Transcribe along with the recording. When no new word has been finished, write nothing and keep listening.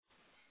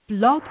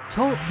Blog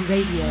Talk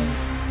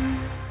Radio.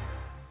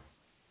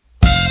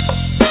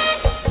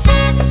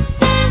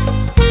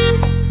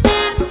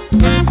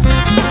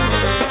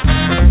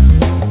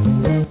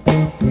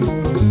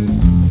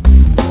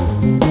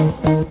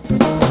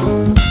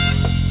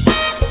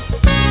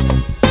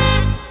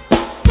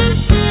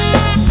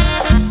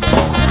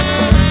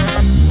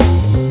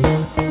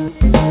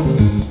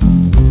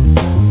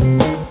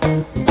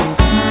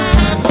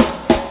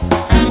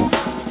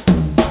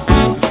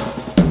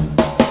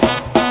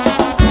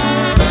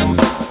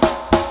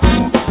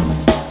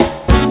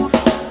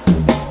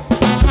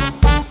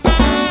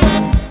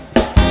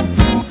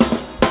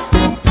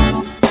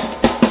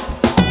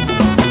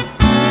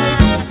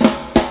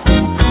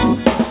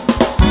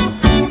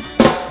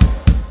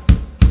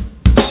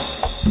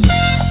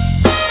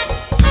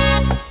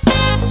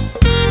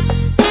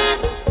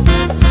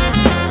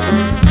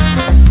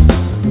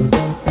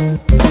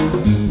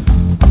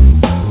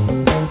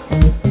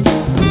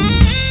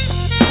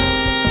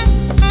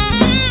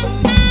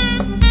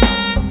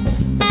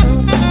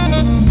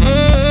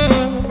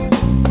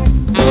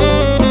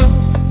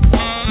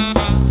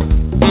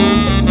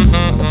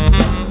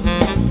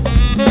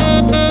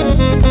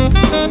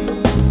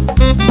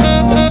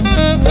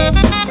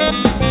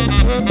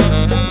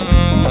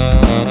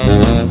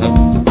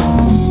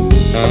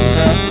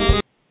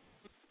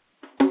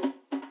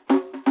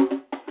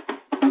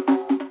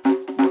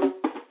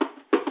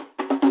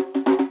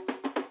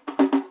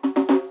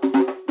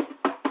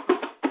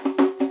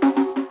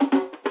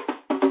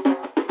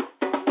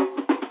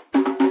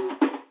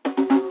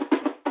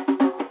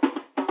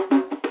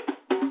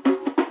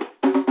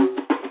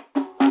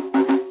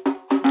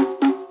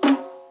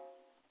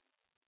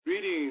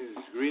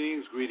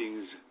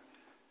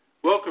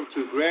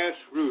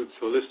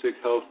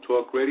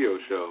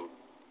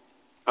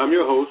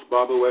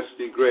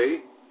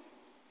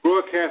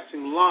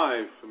 Broadcasting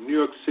live from New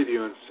York City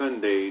on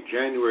Sunday,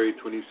 January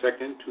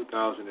 22nd,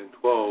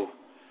 2012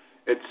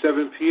 at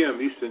 7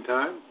 p.m. Eastern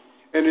Time.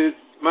 And it's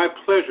my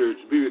pleasure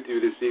to be with you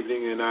this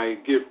evening, and I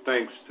give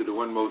thanks to the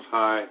One Most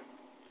High,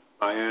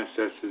 my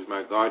ancestors,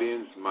 my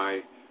guardians,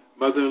 my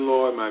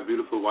mother-in-law, and my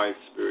beautiful wife,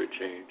 Spirit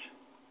Change.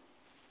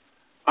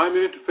 I'm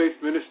an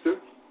interfaith minister,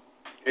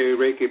 a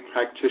Reiki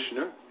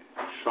practitioner,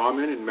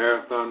 shaman and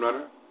marathon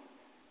runner,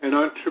 an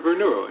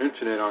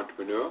internet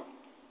entrepreneur.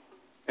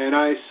 And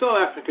I sell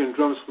African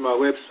drums from my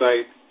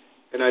website,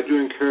 and I do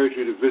encourage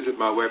you to visit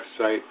my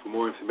website for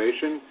more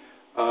information.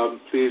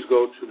 Please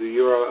go to the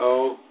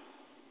URL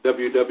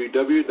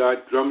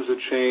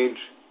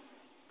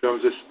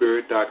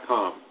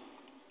www.drumsofspirit.com.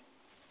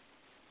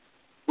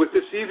 With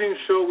this evening's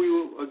show, we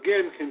will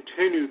again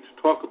continue to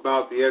talk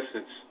about the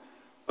essence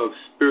of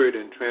spirit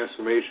and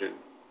transformation.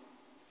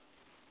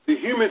 The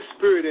human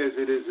spirit, as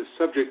it is a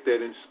subject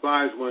that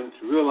inspires one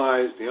to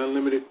realize the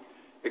unlimited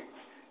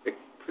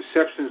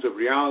perceptions of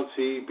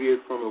reality, be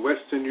it from a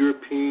Western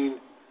European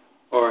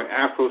or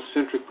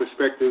Afrocentric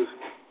perspective.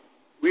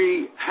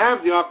 We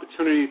have the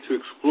opportunity to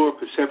explore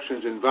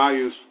perceptions and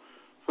values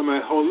from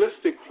a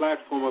holistic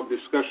platform of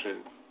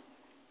discussion.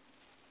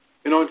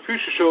 And on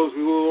future shows,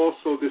 we will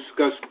also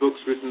discuss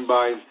books written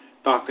by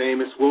Dr.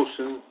 Amos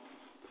Wilson,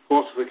 The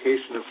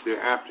Falsification of the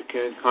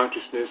African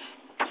Consciousness,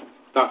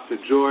 Dr.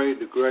 Joy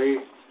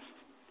DeGray,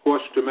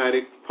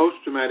 Post-Traumatic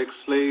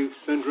Slave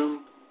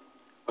Syndrome,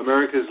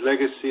 America's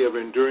Legacy of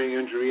Enduring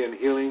Injury and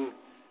Healing,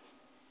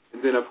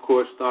 and then, of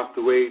course,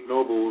 Dr. Wade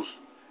Noble's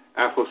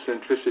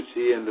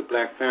Afrocentricity and the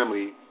Black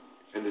Family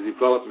and the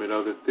Development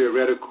of the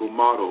Theoretical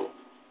Model.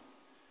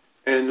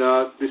 And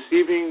this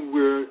evening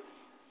we're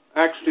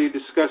actually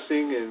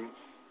discussing and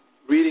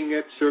reading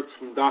excerpts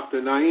from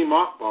Dr. Naim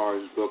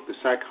Akbar's book, The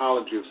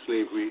Psychology of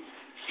Slavery.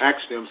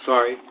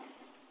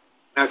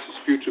 That's his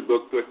future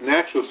book,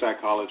 Natural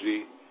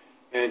Psychology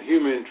and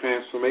Human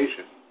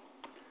Transformation.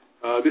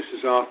 This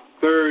is our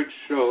third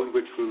show in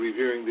which we're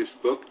reviewing this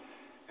book,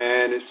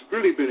 and it's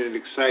really been an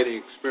exciting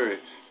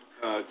experience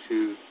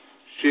to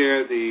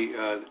share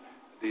the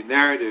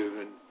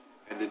narrative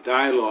and the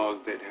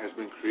dialogue that has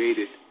been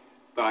created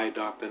by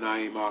Dr.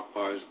 Naim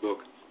Akbar's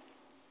book.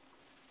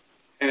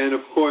 And,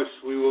 of course,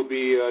 we will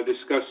be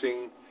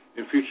discussing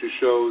in future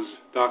shows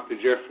Dr.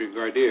 Jeffrey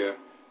Gardere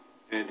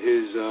and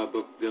his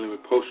book dealing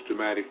with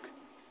post-traumatic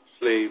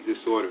slave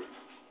disorder.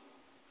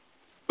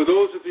 For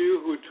those of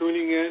you who are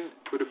tuning in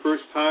for the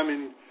first time,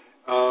 and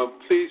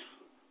please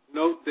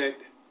note that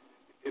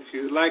if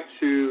you'd like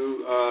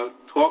to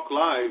talk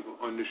live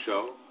on the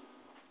show,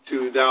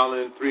 to dial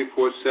in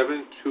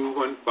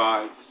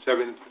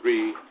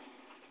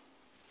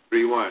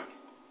 347-215-7331.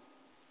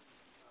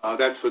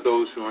 That's for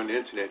those who are on the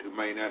Internet who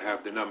might not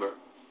have the number.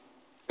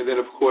 And then,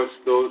 of course,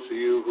 those of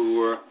you who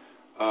are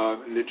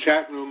in the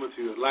chat room, if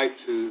you would like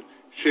to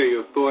share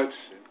your thoughts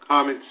and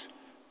comments,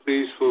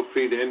 please feel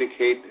free to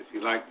indicate if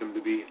you'd like them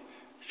to be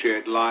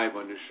shared live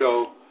on the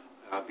show.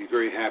 I'll be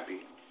very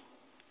happy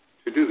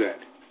to do that.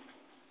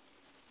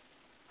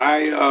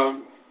 I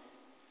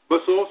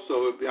must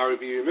also, I would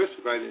be remiss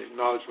if I didn't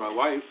acknowledge my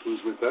wife,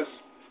 who's with us.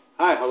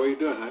 Hi, how are you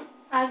doing, hon?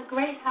 I'm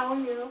great. How are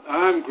you?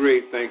 I'm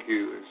great, thank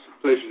you. It's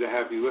a pleasure to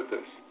have you with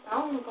us.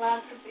 Oh, I'm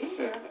glad to be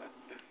here.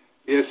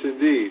 Yes,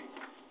 indeed.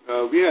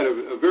 We had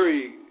a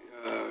very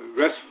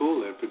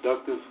restful and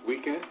productive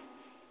weekend,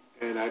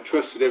 and I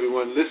trust that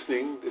everyone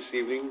listening this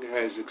evening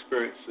has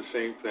experienced the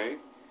same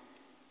thing.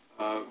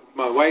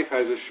 My wife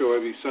has a show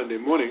every Sunday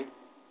morning,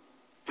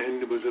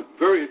 and it was a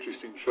very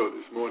interesting show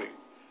this morning.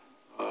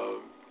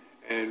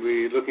 And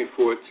we're looking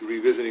forward to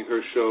revisiting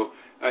her show.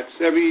 It's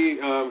every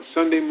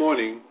Sunday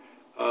morning.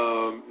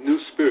 New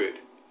Spirit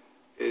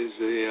is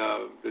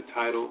the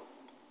title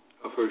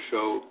of her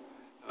show,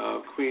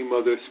 Queen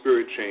Mother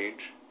Spirit Change,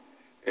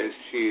 as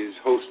she is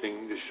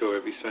hosting the show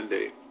every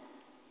Sunday.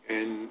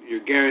 And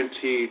you're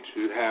guaranteed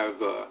to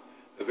have a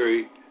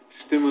very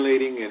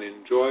stimulating and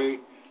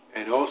enjoying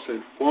and also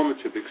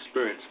informative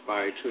experience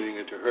by tuning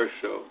into her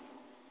show.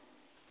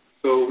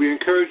 So we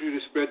encourage you to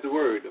spread the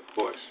word, of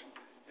course,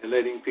 and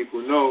letting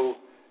people know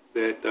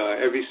that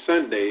every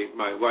Sunday,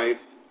 my wife,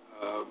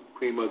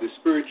 Queen Mother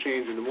Spirit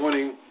Change in the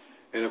morning,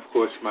 and of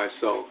course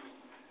myself.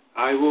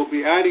 I will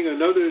be adding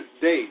another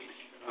date,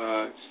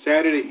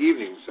 Saturday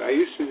evenings. I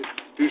used to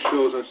do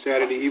shows on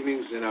Saturday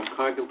evenings, and I'm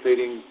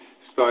contemplating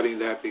starting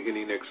that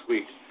beginning next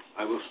week.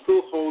 I will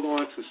still hold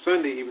on to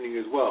Sunday evening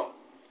as well.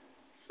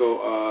 So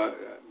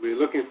we're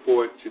looking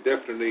forward to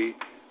definitely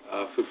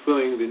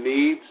fulfilling the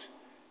needs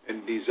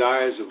and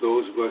desires of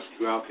those of us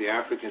throughout the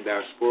African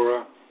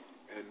diaspora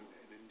and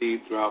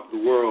indeed throughout the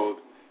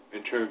world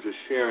in terms of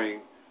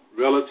sharing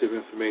relevant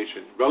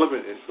information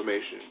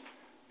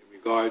in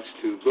regards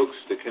to books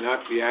that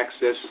cannot be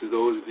accessed to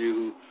those of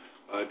you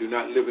who do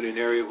not live in an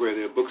area where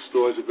there are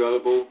bookstores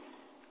available,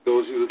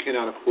 those of you who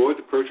cannot afford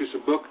to purchase a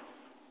book,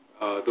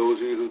 those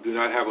of you who do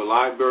not have a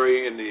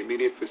library in the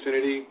immediate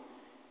vicinity,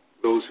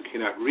 those who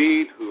cannot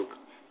read, who are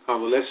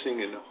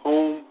convalescing in a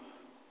home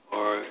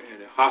or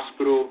in a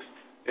hospital.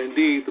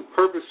 Indeed, the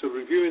purpose of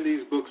reviewing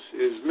these books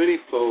is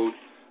multifold,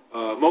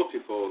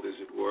 as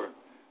it were,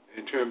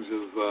 in terms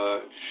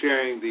of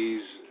sharing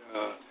these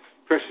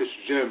precious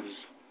gems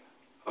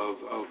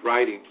of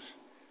writings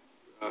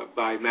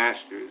by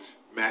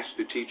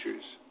master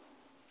teachers.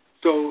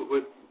 So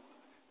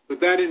with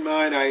that in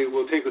mind, I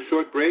will take a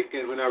short break,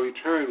 and when I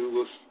return, we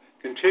will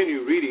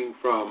continue reading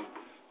from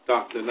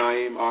Dr.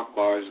 Naim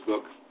Akbar's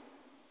book,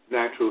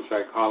 Natural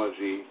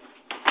Psychology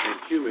and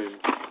Human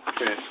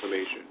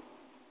Transformation.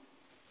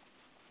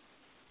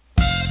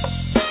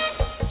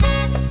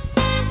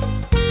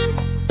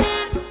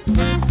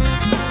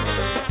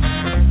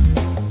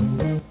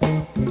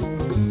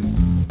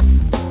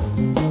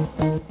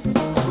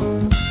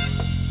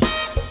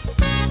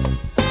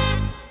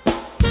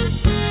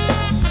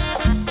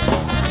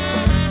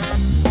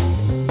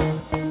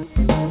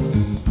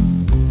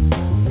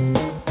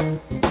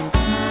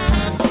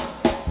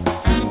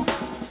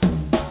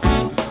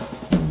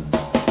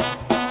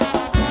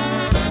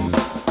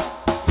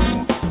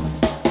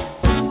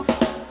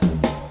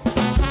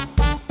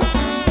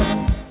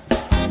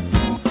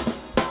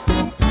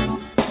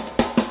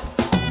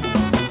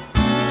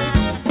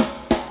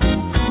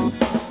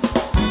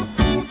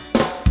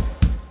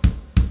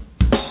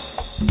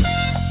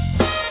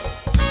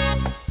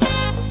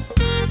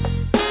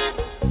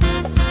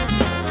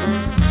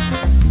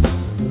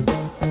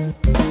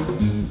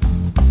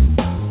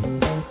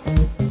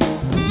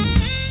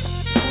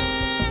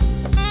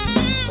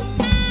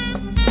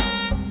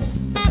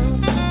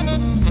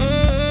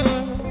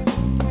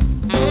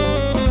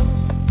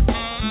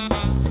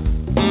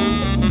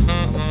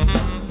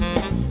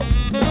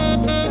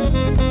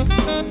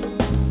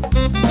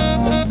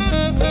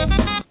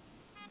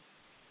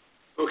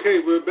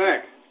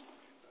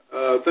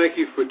 Thank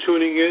you for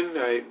tuning in.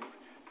 I,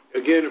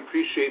 again,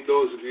 appreciate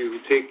those of you who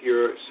take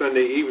your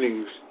Sunday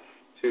evenings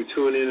to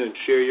tune in and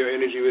share your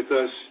energy with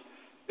us.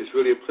 It's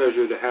really a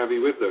pleasure to have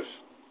you with us.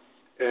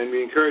 And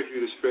we encourage you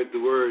to spread the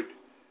word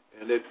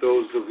and let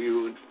those of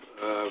you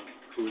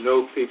who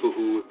know people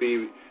who would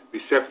be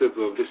receptive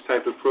of this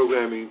type of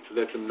programming to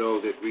let them know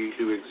that we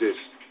do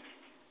exist.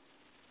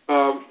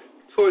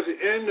 Towards the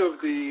end of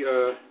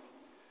the,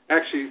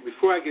 actually,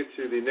 before I get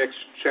to the next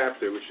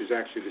chapter, which is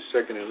actually the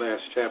second and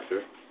last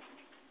chapter,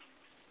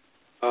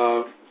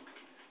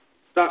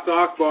 Dr.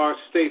 Akbar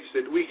states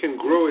that we can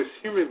grow as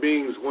human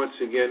beings once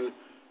again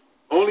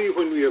only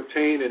when we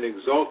obtain an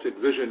exalted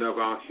vision of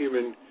our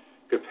human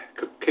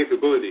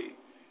capability.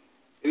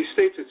 And he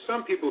states that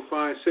some people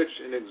find such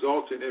an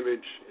exalted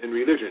image in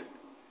religion.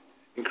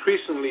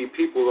 Increasingly,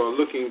 people are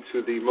looking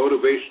to the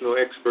motivational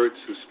experts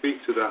who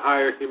speak to the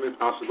higher human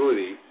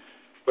possibility,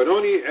 but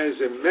only as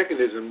a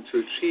mechanism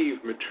to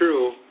achieve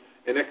material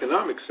and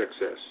economic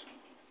success.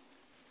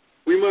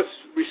 We must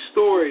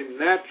restore a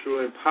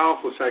natural and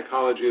powerful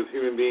psychology of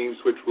human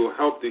beings which will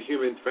help the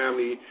human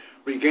family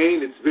regain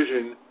its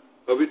vision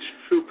of its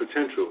true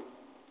potential.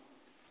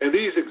 And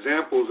these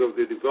examples of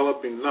the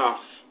developing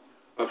nafs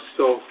of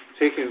self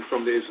taken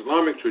from the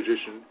Islamic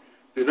tradition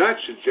do not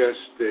suggest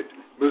that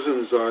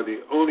Muslims are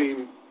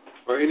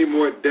any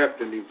more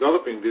adept in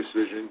developing this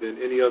vision than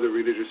any other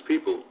religious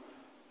people.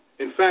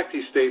 In fact,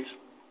 he states,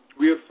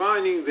 we are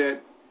finding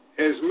that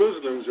as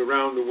Muslims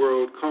around the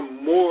world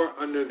come more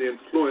under the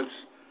influence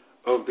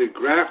of the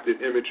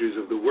grafted images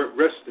of the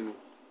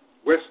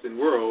Western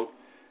world,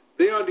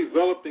 they are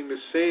developing the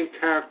same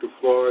character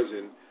flaws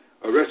and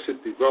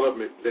arrested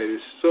development that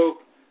is so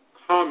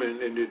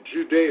common in the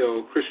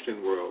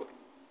Judeo-Christian world.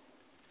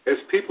 As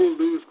people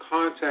lose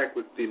contact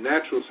with the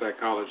natural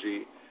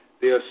psychology,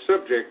 they are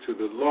subject to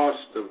the loss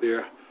of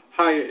their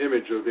higher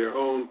image of their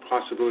own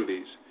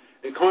possibilities,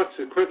 and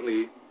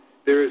consequently,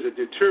 there is a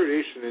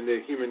deterioration in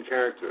their human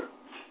character.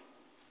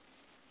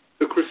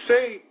 The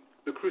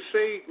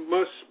crusade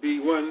must be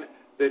one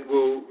that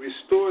will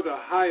restore the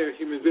higher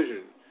human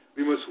vision.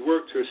 We must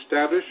work to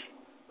establish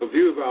a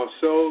view of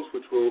ourselves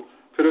which will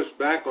put us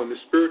back on the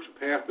spiritual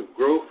path of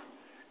growth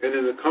and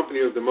in the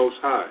company of the Most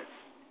High.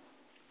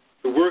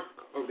 The work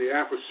of the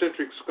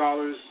Afrocentric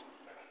scholars,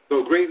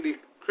 though greatly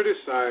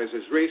criticized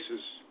as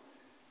racist,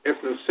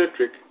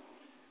 ethnocentric,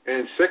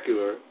 and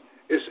secular,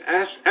 is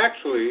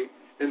actually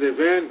in the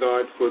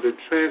vanguard for the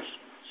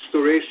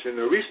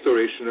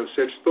restoration of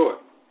such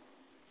thought.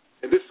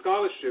 And this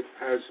scholarship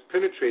has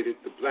penetrated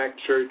the black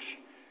church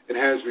and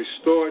has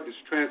restored this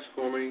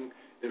transforming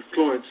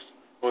influence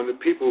on the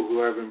people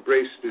who have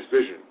embraced this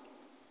vision,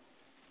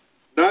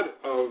 not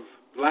of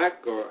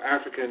black or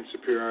African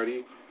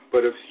superiority,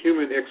 but of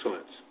human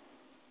excellence.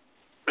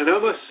 And I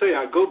must say,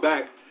 I go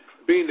back,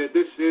 being that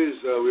this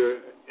is,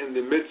 we're in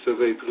the midst of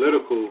a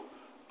political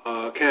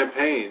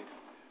campaign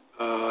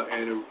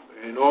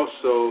and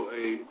also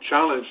a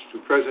challenge to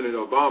President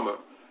Obama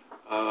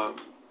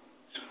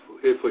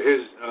for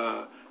his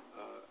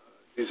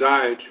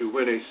desire to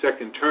win a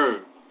second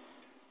term.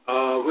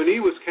 When he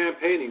was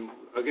campaigning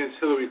against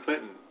Hillary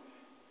Clinton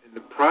in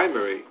the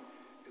primary,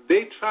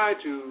 they tried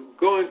to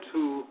go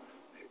into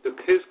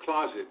his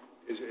closet,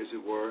 as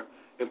it were,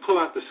 and pull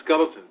out the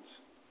skeletons.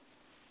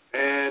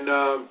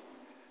 And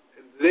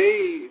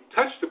they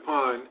touched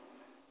upon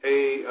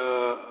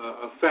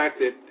a fact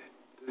that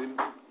the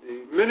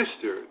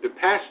minister, the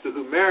pastor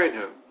who married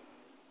him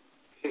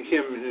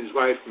and his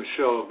wife,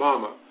 Michelle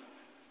Obama,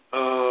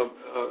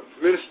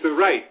 Minister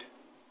Wright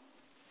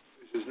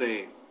is his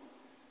name.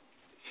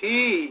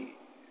 He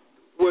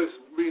was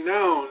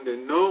renowned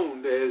and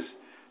known as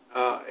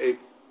a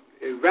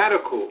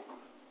radical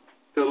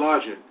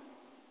theologian.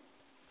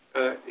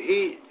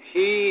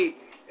 He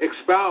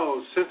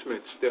espoused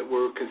sentiments that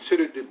were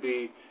considered to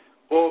be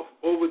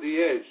over the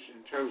edge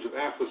in terms of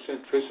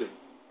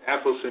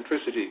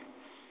Afrocentricity,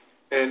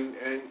 and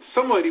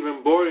somewhat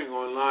even bordering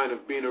on line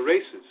of being a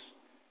racist.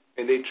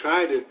 And they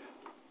tried to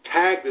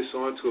tag this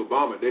onto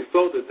Obama. They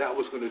felt that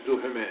was going to do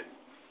him in.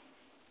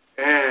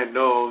 And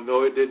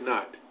no, it did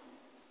not.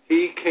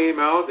 He came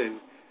out and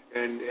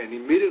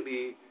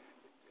immediately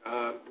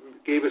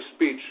gave a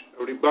speech,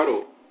 a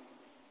rebuttal,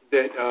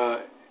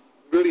 that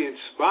really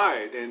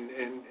inspired and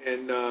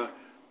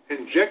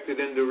injected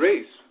in the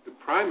race, the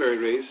primary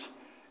race,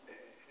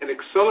 an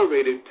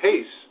accelerated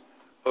pace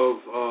of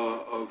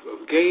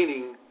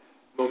gaining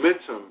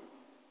momentum.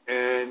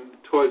 And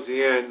towards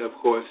the end, of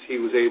course, he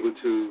was able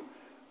to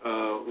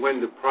win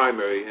the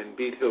primary and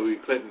beat Hillary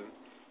Clinton,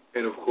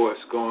 and of course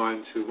go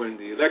on to win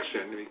the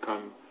election and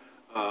become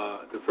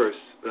the first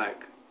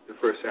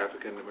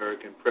African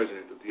American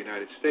president of the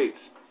United States.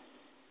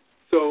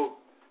 So,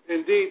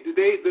 indeed,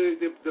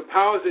 the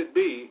powers that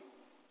be,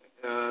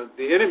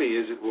 the enemy,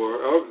 as it were,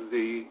 of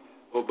the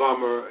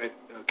Obama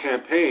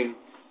campaign,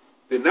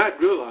 did not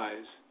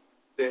realize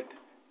that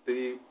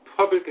the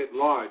public at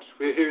large,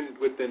 we're here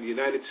within the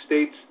United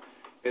States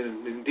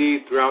and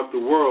indeed throughout the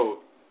world,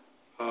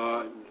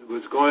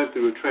 was going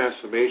through a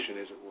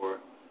transformation, as it were,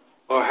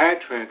 or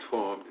had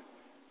transformed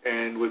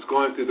and was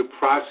going through the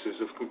process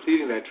of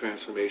completing that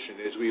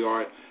transformation as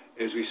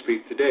we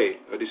speak today,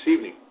 or this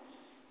evening.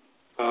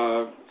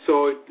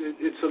 So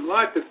it's a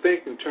lot to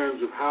think in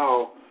terms of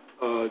how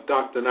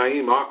Dr.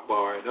 Naim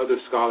Akbar and other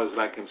scholars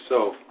like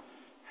himself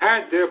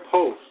had their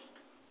pulse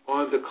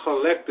on the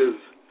collective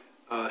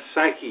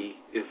psyche,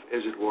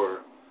 as it were,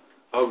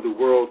 of the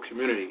world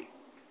community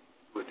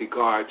with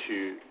regard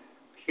to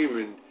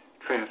human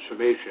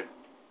transformation.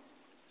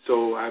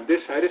 So I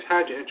just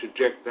had to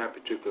interject that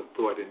particular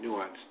thought and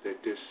nuance that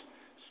this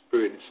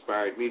spirit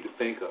inspired me to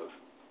think of,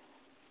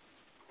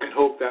 and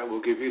hope that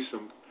will give you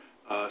some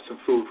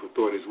food for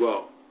thought as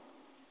well.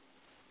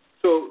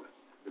 So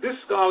this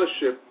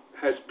scholarship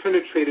has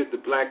penetrated the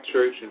black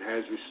church and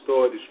has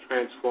restored its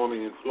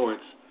transforming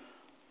influence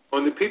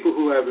on the people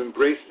who have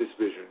embraced this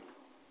vision,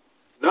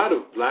 not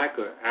of black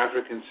or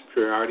African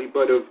superiority,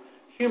 but of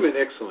human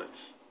excellence.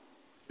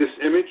 This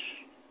image,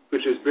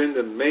 which has been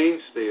the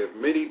mainstay of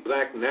many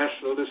black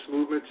nationalist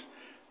movements,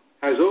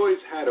 has always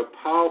had a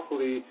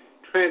powerfully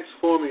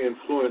transforming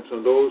influence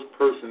on those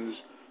persons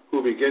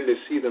who begin to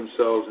see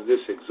themselves in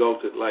this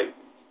exalted light.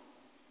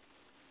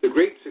 The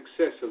great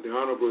success of the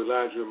Honorable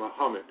Elijah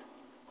Muhammad,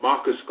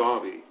 Marcus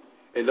Garvey,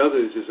 and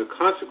others is a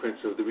consequence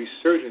of the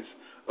resurgence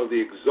of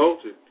the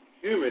exalted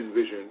human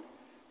vision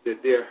that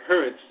their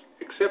adherents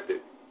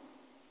accepted.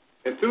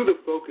 And through the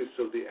focus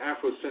of the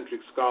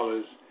Afrocentric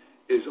scholars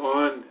is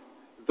on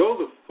though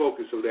the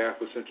focus of the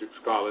Afrocentric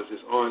scholars is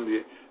on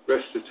the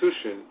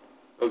restitution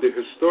of the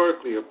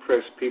historically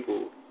oppressed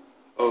people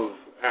of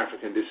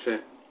African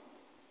descent,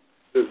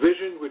 the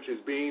vision which is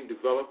being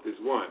developed is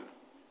one,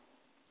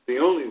 the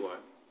only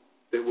one,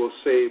 that will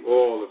save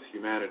all of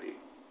humanity.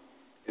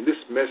 And this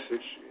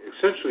message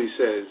essentially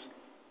says,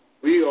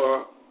 we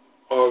are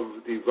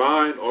of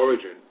divine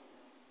origin,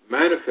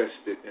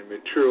 manifested in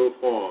material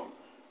form,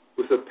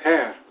 with a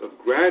path of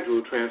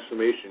gradual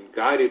transformation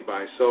guided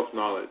by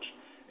self-knowledge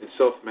and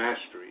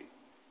self-mastery,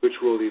 which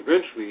will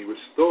eventually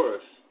restore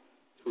us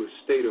to a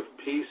state of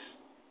peace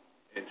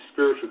and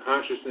spiritual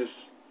consciousness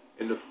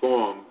in the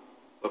form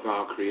of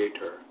our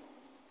Creator.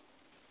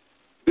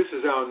 This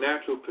is our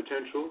natural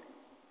potential,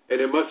 and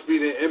it must be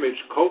the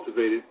image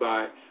cultivated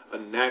by a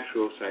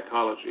natural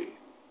psychology.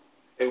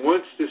 And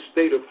once this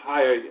state of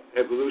higher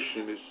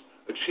evolution is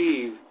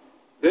achieved,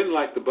 then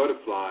like the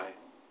butterfly,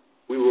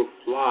 we will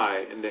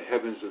fly in the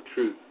heavens of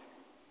truth,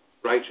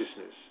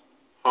 righteousness,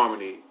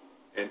 harmony,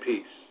 and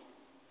peace.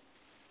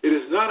 It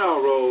is not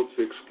our role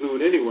to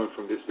exclude anyone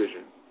from this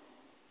vision.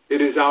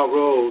 It is our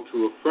role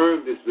to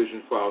affirm this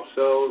vision for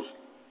ourselves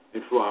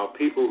and for our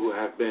people who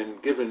have been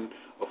given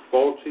a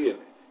faulty and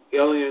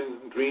alien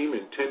dream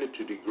intended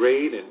to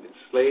degrade and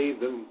enslave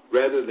them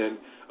rather than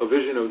a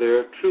vision of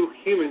their true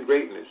human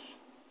greatness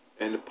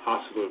and the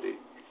possibility.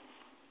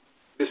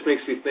 This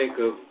makes me think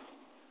of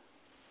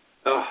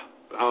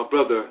our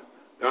brother,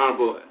 the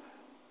Honorable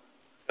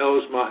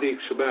Els Mahdi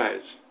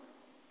Shabazz,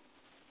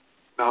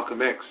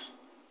 Malcolm X.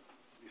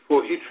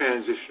 Before he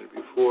transitioned,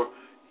 before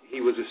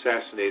he was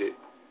assassinated,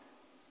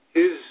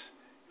 his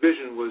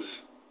vision was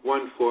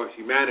one for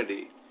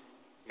humanity.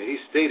 And he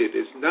stated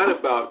it's not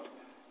about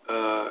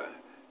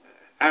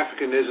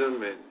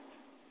Africanism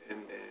and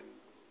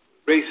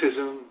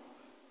racism,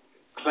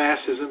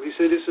 classism. He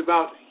said it's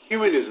about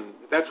humanism.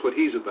 That's what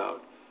he's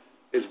about.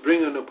 It's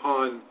bringing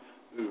upon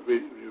the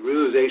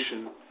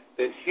realization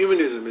that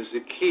humanism is the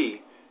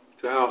key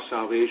to our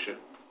salvation.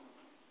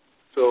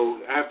 So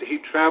after he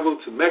traveled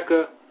to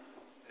Mecca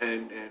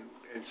and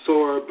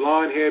saw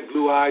blonde-haired,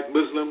 blue-eyed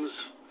Muslims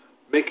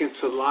making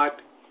salat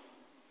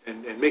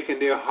and making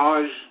their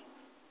hajj,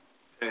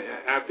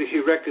 after he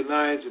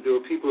recognized that there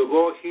were people of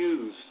all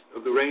hues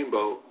of the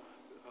rainbow,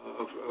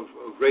 of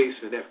race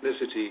and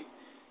ethnicity,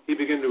 he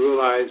began to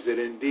realize that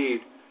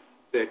indeed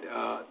that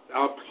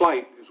our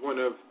plight is one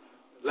of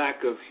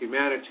lack of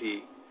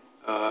humanity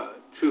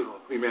to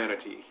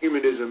humanity,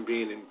 humanism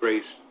being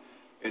embraced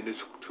and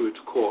to its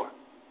core.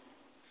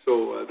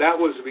 So that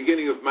was the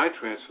beginning of my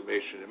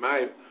transformation and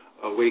my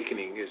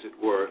awakening, as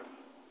it were,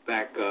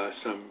 back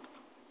some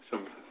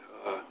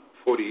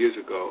 40 years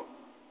ago.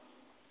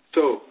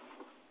 So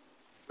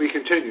we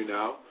continue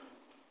now.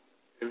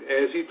 And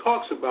as he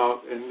talks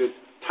about, in the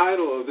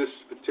title of this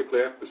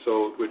particular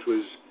episode, which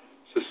was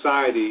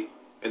Society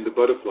and the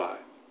Butterfly,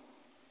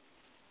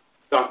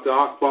 Dr.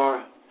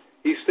 Akbar,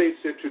 he states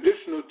that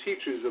traditional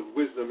teachers of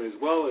wisdom as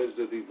well as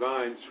the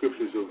divine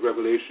scriptures of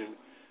revelation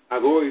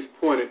have always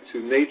pointed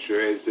to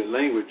nature as the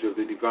language of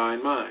the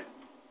divine mind.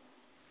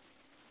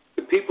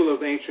 The people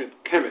of ancient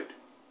Kemet,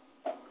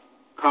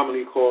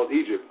 commonly called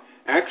Egypt,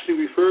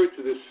 actually referred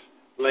to this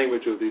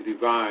language of the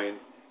divine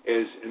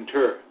as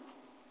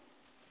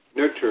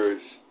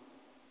nurtures,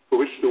 for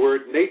which the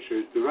word nature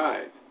is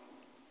derived.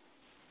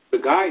 The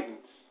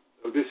guidance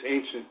of these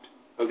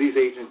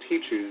ancient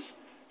teachers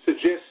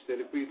suggests that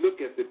if we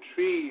look at the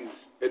trees,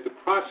 at the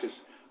process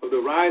of the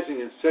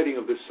rising and setting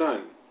of the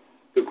sun,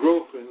 the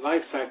growth and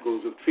life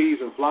cycles of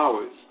trees and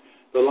flowers,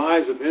 the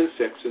lives of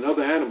insects and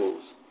other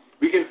animals,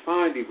 we can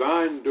find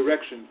divine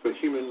direction for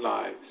human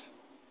lives.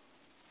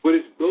 What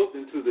is built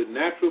into the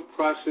natural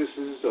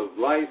processes of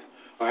life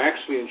are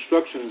actually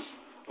instructions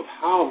of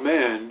how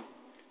man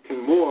can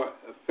more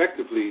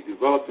effectively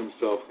develop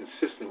himself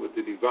consistent with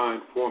the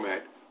divine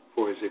format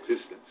for his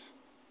existence.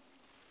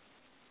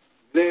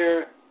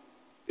 There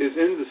is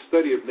in the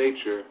study of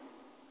nature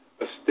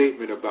a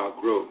statement about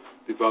growth,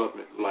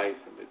 development, life,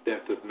 and the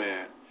death of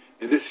man.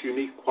 And this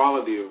unique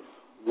quality of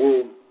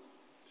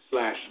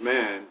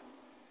womb/man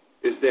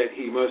is that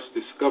he must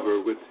discover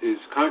with his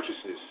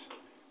consciousness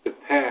the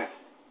path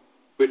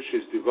which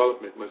his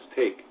development must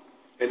take.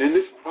 And in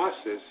this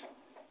process,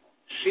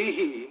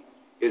 he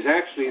is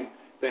actually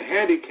the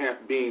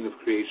handicapped being of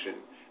creation,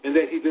 and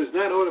that he does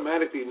not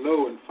automatically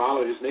know and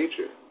follow his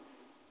nature.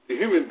 The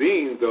human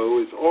being, though,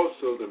 is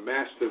also the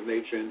master of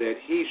nature, in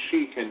that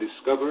she can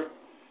discover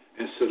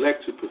and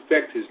select to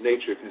perfect his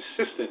nature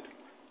consistent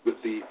with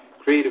the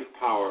creative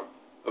power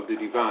of the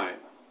divine.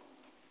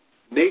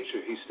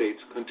 Nature, he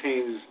states,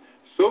 contains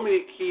so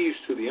many keys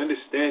to the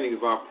understanding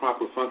of our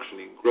proper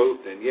functioning,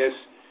 growth, and yes,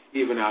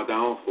 even our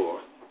downfall.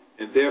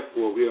 And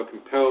therefore, we are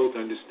compelled to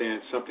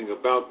understand something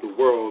about the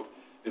world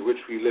in which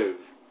we live.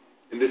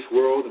 In this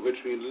world in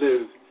which we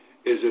live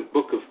is a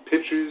book of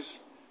pictures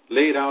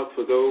laid out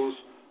for those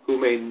who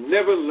may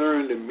never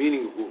learn the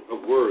meaning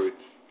of words.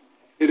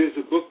 It is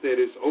a book that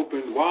is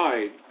opened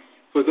wide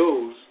for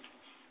those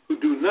who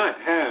do not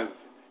have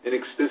an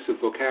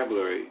extensive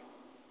vocabulary.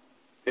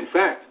 In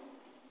fact,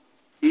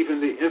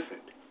 even the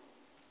infant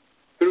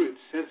through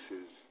its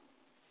senses,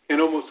 can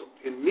almost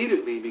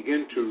immediately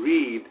begin to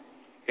read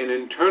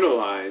and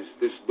internalize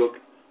this book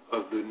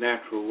of the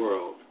natural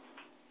world.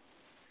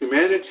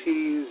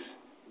 Humanity's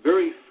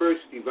very first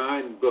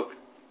divine book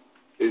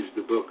is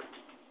the book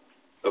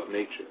of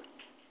nature.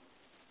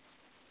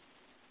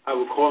 I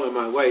will call on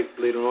my wife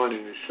later on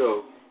in the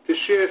show to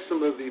share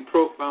some of the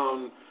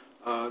profound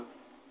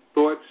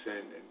thoughts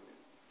and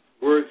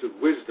words of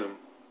wisdom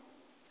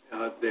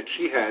that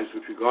she has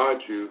with regard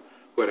to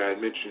what I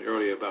had mentioned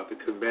earlier about the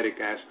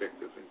Kemetic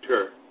aspect of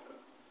ntrs.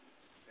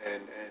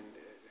 And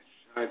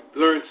I've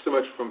learned so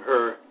much from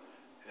her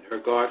and her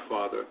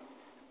godfather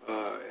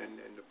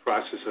in the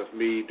process of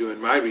me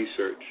doing my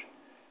research.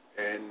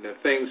 And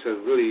things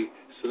have really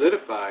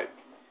solidified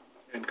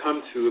and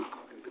come to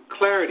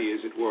clarity, as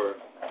it were,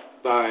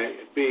 by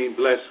being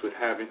blessed with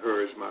having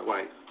her as my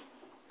wife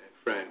and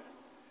friend,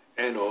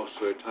 and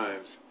also at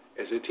times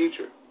as a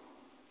teacher.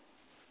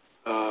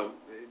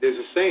 There's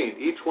a saying,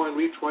 each one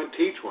reach one,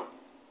 teach one.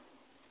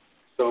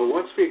 So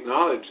once we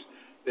acknowledge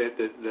that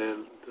the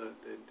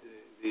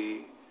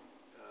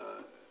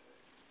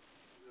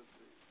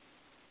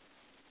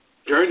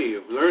journey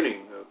of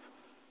learning, of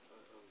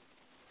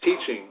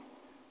teaching,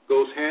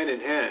 goes hand in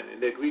hand,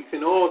 and that we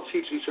can all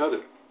teach each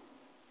other.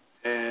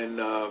 And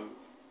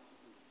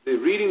the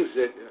readings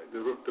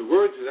the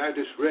words that I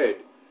just read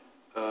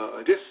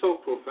are just so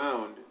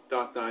profound.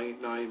 Dr.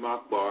 Naim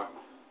Akbar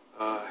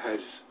has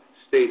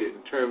stated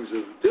in terms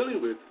of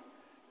dealing with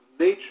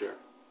nature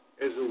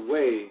as a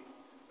way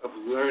of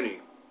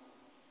learning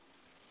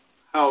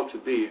how to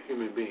be a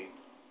human being.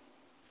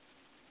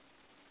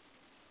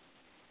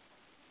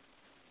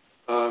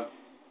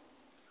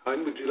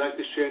 Hun, would you like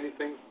to share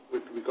anything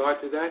with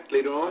regard to that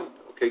later on?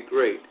 Okay,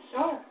 great.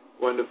 Sure.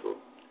 Wonderful.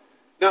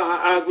 Now,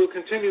 I will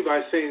continue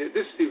by saying that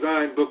this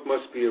divine book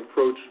must be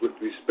approached with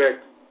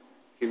respect,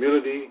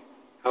 humility,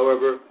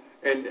 however,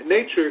 and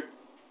nature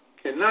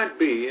cannot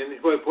be,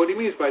 and what he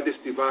means by this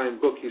divine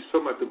book, he's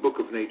talking about the book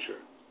of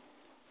nature.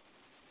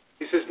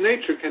 He says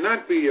nature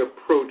cannot be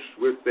approached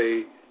with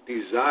a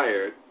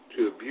desire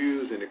to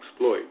abuse and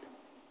exploit.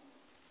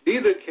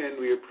 Neither can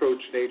we approach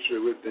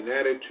nature with an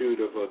attitude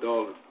of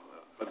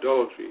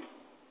idolatry,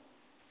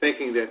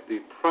 thinking that the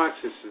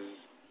processes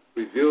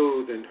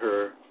revealed in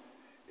her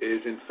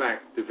is in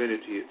fact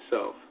divinity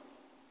itself.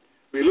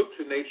 We look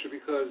to nature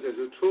because as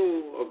a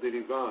tool of the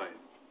divine,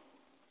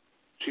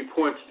 she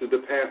points to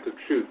the path of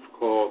truth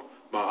called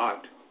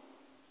Ma'at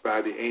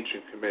by the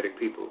ancient Kemetic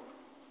people.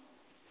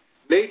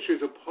 Nature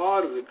is a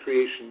part of the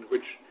creation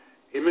which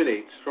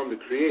emanates from the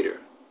Creator.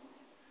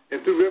 And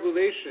through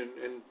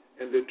revelation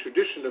and the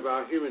tradition of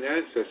our human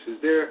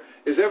ancestors, there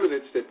is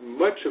evidence that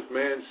much of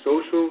man's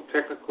social,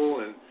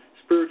 technical, and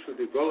spiritual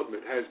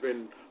development has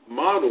been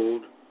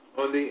modeled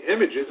on the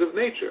images of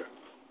nature.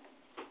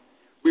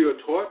 We are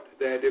taught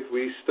that if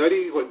we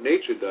study what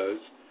nature does,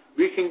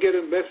 we can get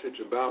a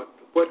message about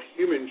what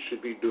humans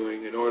should be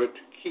doing in order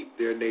to keep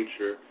their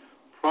nature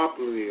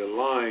properly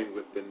aligned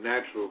with the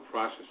natural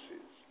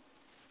processes.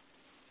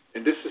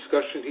 In this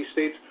discussion, he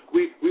states,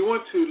 we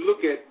want to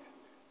look at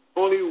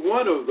only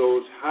one of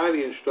those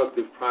highly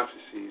instructive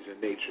processes in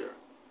nature.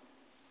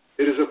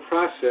 It is a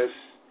process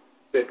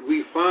that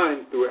we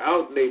find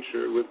throughout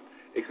nature with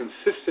a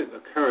consistent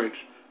occurrence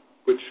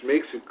which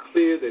makes it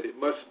clear that it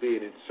must be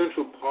an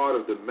essential part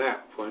of the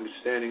map for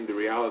understanding the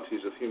realities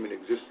of human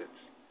existence.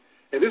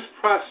 And this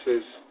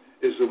process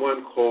is the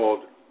one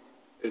called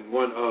and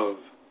one of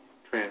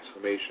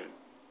transformation.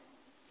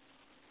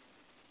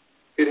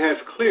 It has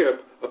clear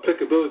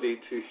applicability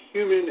to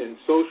human and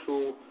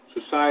social,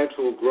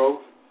 societal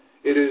growth.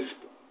 It is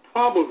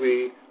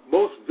probably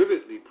most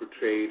vividly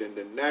portrayed in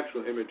the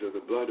natural image of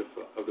the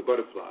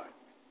butterfly.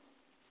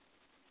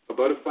 A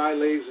butterfly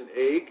lays an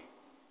egg.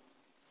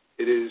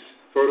 It is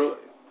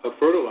a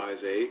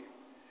fertilized egg,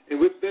 and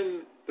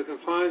within the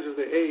confines of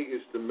the egg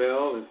is the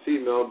male and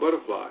female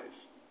butterflies.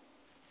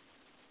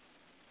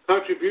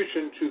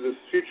 Contribution to the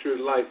future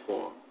life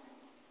form.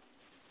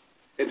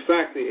 In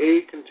fact, the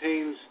egg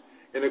contains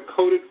in a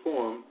coded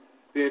form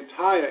the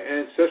entire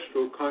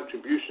ancestral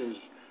contributions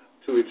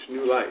to its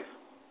new life.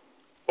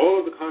 All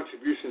of the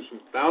contributions from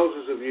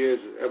thousands of years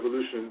of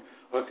evolution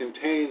are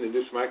contained in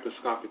this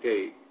microscopic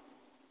egg.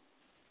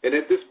 And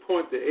at this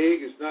point, the egg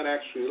is not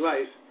actually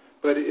life,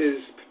 but it is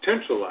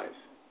potential life.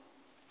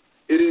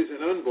 It is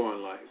an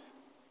unborn life,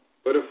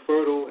 but a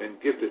fertile and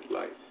gifted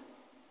life.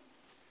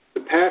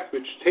 The path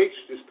which takes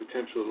this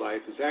potential life,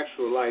 this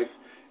actual life,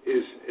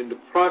 is in the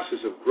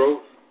process of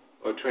growth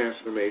or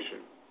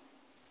transformation.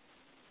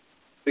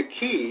 The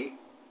key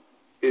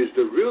is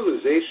the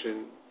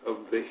realization of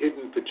the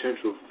hidden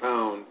potential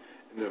found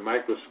in the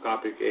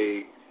microscopic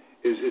egg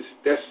is its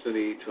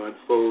destiny to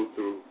unfold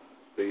through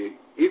the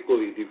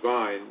equally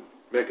divine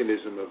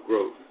mechanism of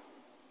growth.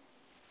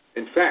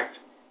 In fact,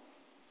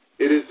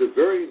 it is the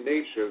very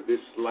nature of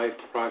this life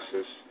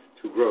process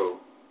to grow,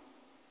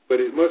 but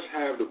it must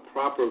have the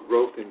proper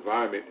growth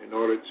environment in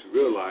order to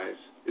realize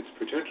its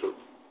potential.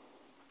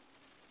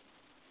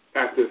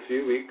 After a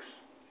few weeks,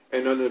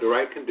 and under the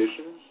right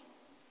conditions,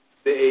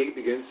 the egg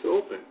begins to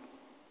open.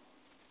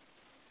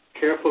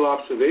 careful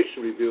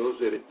observation reveals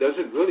that it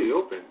doesn't really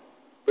open,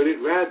 but it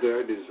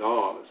rather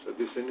dissolves or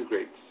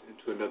disintegrates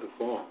into another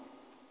form.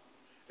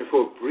 And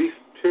for a brief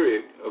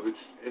period of its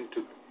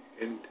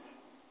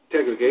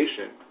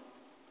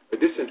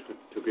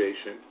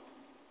disintegration,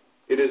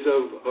 it is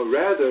of a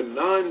rather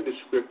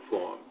nondescript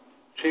form,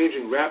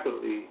 changing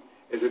rapidly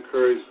as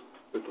occurs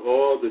with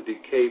all the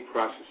decay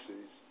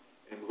processes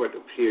and what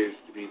appears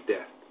to be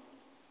death.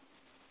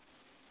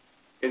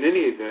 In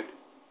any event,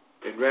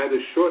 in rather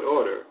short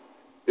order,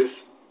 this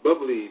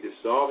bubbly,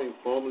 dissolving,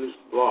 formless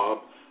blob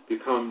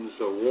becomes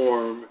a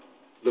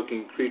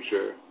warm-looking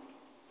creature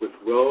with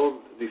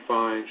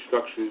well-defined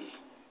structures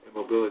and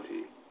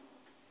mobility.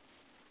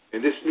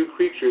 And this new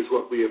creature is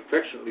what we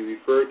affectionately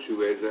refer to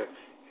as a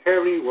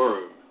hairy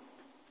worm.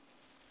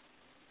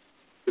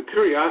 The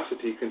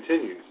curiosity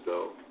continues,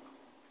 though,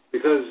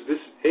 because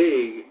this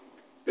egg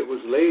that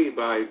was laid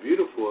by a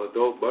beautiful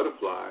adult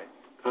butterfly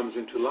comes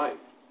into life,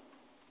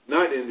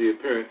 not in the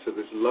appearance of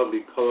its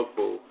lovely,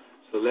 colorful,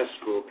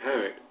 celestial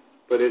parent,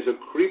 but as a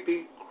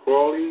creepy,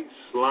 crawly,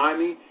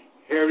 slimy,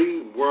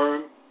 hairy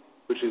worm,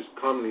 which is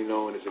commonly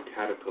known as a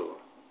caterpillar.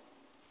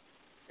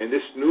 And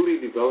this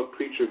newly developed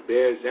creature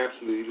bears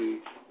absolutely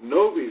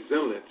no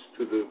resemblance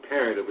to the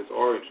parent of its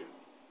origin.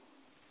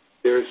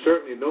 There is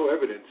certainly no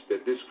evidence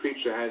that this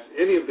creature has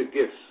any of the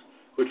gifts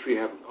which we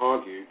have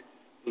argued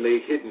lay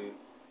hidden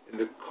in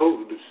the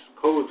codes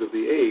of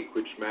the egg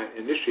which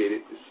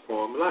initiated this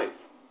form life.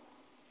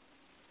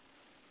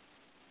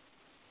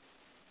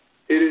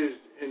 It is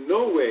in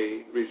no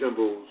way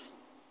resembles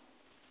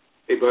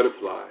a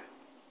butterfly.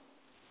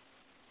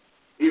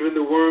 Even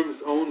the worm's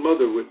own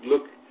mother would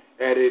look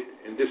at it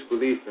in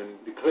disbelief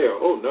and declare,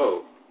 "Oh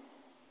no,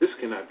 this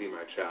cannot be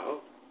my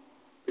child,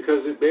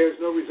 because it bears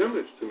no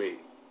resemblance to me."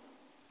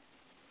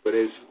 But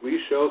as we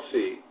shall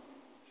see,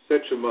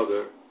 such a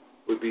mother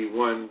would be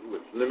one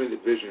with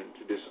limited vision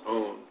to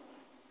disown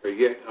her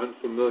yet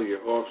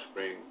unfamiliar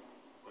offspring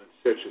on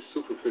such a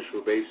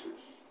superficial basis.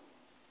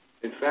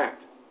 In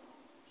fact,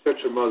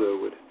 such a mother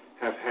would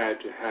have had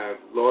to have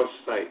lost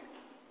sight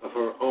of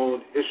her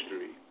own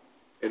history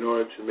in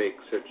order to make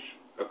such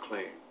a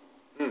claim.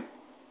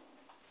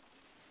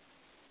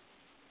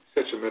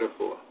 Such a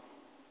metaphor.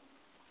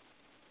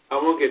 I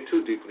won't get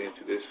too deeply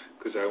into this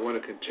because I want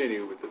to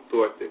continue with the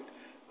thought that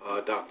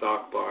Dr.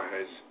 Akbar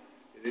has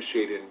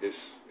initiated in this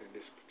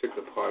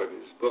particular part of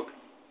his book.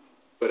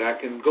 But I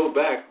can go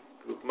back,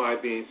 with my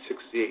being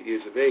 68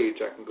 years of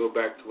age, I can go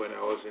back to when I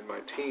was in my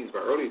teens,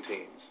 my early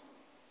teens,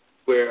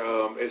 where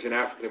as an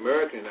African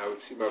American, I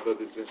would see my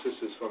brothers and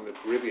sisters from the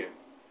Caribbean.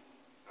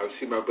 I would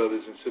see my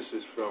brothers and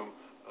sisters from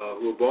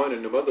who were born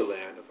in the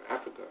motherland of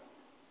Africa.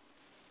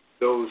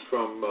 Those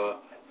from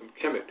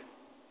Kemet,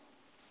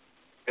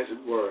 as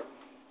it were.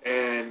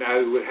 And I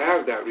would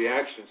have that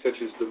reaction,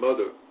 such as the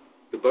mother,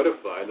 the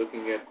butterfly,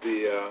 looking at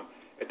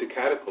the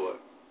caterpillar.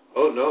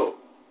 Oh no,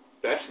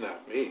 that's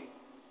not me.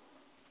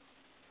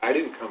 I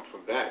didn't come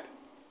from that.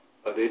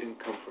 Or they didn't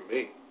come from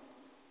me.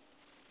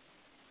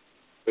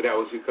 But that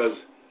was because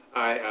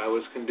I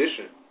was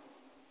conditioned.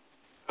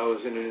 I was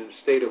in a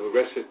state of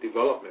arrested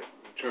development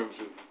in terms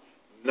of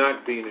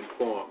not being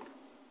informed,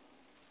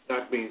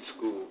 not being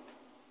schooled,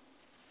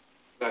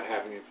 not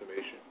having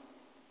information.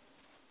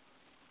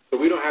 So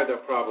we don't have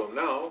that problem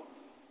now,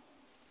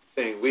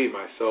 saying we,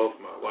 myself,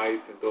 my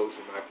wife, and those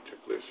in my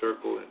particular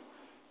circle and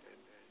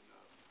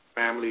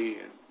family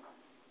and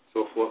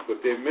so forth.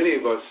 But there are many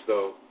of us,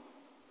 though,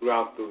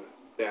 throughout the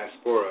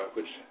diaspora,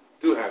 which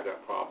do have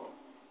that problem.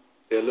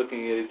 They're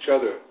looking at each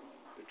other,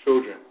 the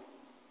children,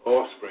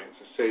 offsprings,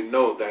 and say,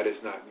 no, that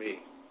is not me.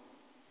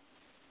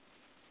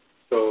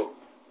 So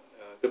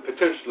the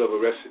potential of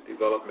arrested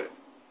development.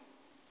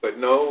 But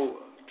no,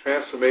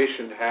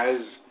 transformation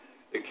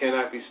it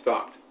cannot be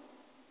stopped.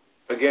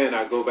 Again,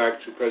 I go back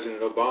to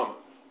President Obama.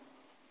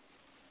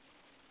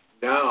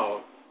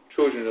 Now,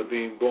 children are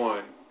being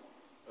born,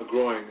 are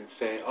growing and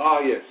saying,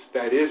 yes,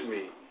 that is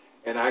me,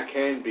 and I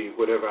can be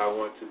whatever I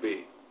want to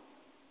be.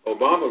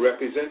 Obama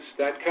represents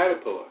that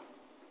caterpillar,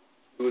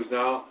 who is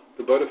now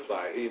the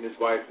butterfly, he and his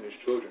wife and his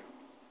children.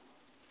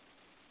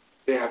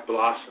 They have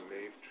blossomed,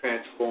 they've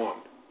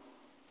transformed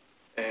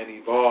and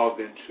evolved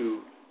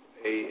into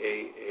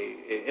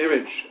an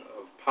image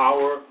of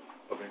power,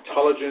 of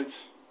intelligence,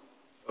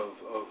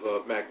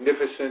 of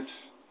magnificence,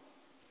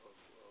 of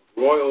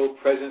royal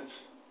presence,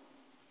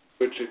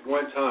 which at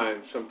one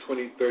time, some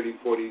 20, 30,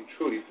 40,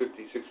 truly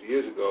 50, 60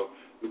 years ago,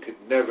 we could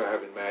never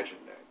have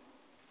imagined that.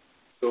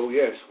 So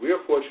yes, we are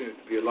fortunate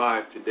to be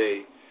alive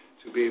today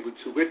to be able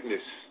to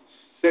witness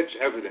such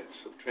evidence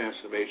of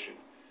transformation,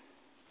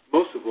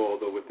 most of all,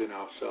 though, within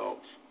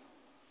ourselves.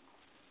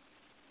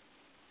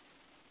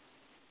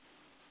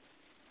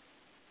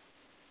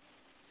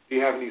 Do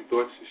you have any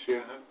thoughts to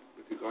share,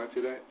 with regard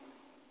to that?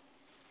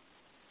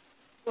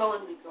 Well,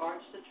 in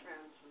regards to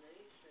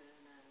transformation,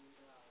 and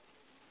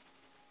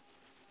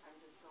I'm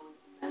just going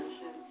to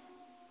mention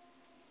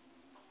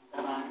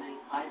that I'm a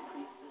high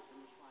priestess in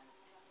the shrine of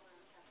Kepler.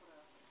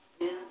 Kepler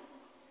is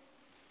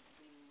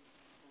the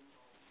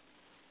symbol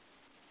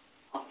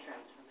of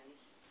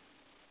transformation.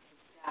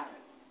 It's Garrett.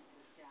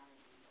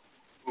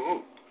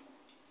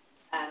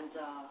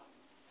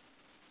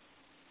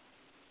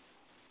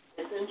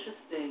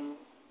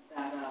 interesting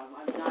that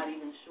I'm not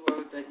even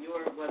sure that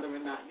whether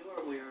or not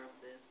you're aware of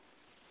this,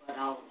 but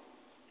I'll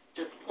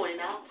just point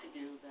out to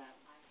you that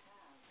I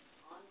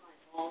have on my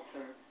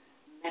altar,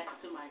 next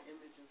to my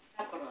image of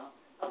Akbar,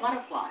 a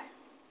butterfly.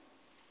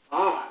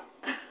 Ah.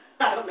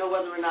 I don't know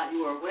whether or not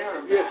you are aware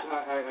of yes,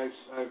 that. Yes,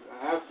 I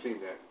have seen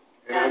that.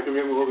 And I can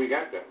remember where we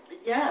got that.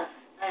 Yes,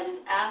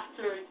 and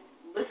after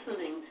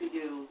listening to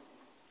you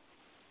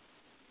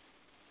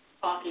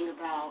talking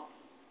about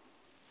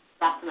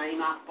Dr.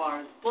 Naim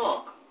Akbar's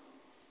book,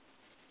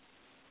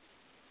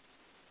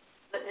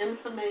 the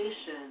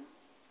information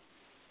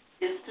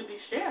is to be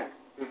shared.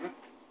 Mm-hmm.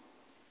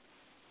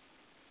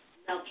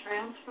 Now,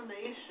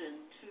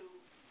 transformation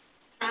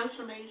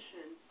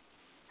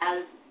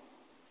as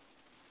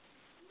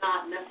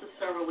not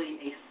necessarily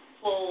a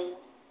full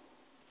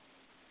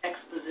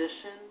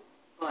exposition,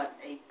 but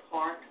a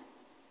part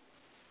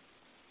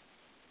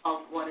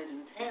of what it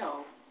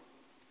entails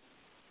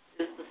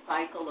is the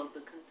cycle of the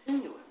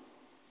continuum,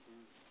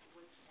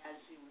 which, as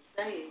you were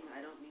saying,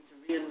 I don't need to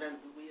reinvent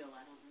the wheel.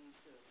 I don't need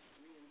to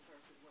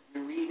reinterpret what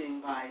you're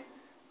reading by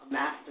a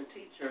master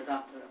teacher,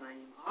 Dr.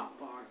 Naim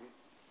Akbar,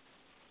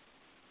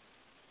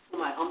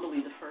 whom I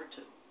humbly defer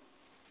to.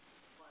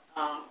 But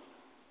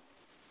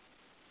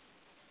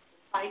the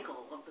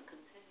cycle of the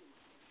continuum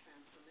of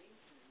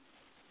transformation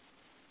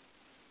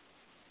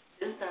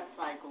is that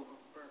cycle of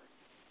birth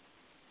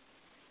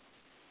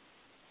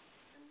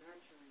and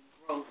nurturing,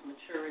 growth,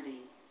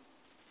 maturity,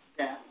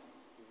 death,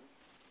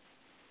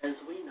 as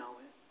we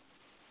know it,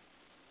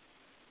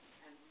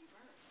 and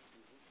rebirth.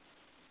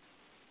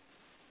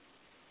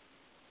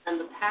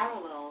 And the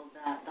parallel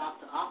that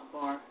Dr.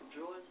 Akbar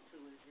draws to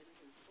it in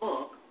his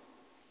book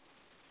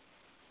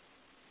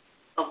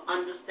of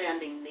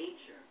understanding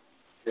nature,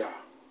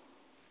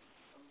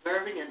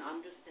 observing and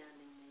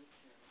understanding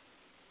nature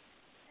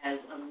as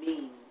a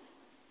means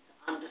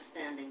to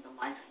understanding the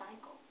life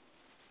cycle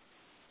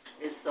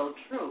is so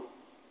true,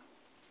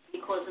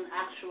 because in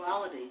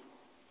actuality,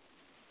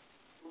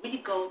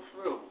 we go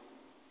through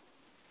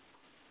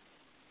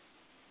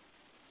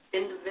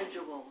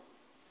individual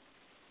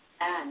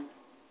and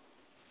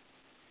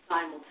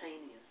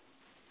simultaneous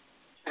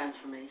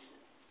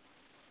transformation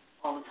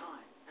all the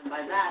time. And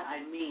by that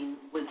I mean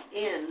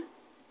within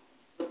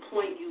the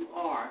point you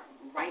are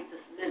right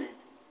this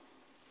minute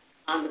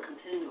on the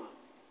continuum,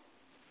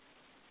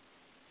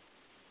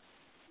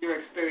 you're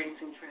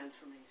experiencing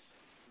transformation.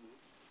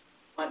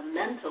 But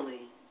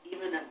mentally,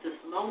 even at this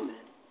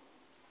moment,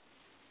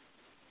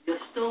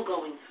 you're still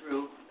going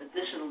through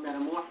additional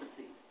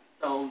metamorphoses.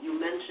 So you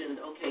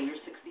mentioned, okay, you're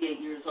 68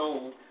 years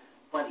old,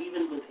 but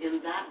even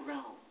within that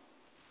realm,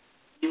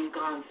 you've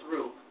gone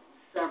through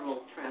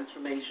several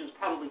transformations,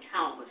 probably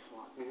countless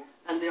ones.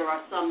 And there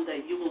are some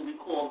that you will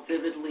recall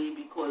vividly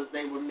because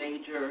they were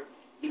major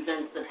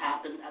events that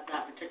happened at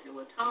that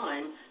particular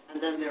time,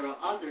 and then there are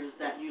others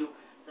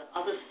the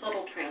other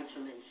subtle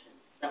transformations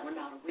that we're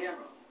not aware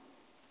of.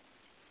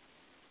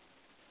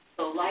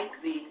 So like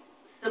the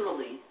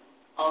simile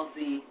of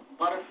the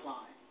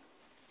butterfly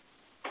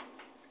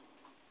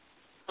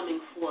coming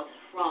forth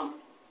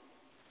from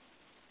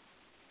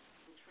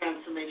the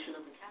transformation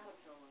of the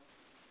caterpillar,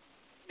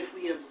 if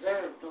we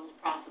observe those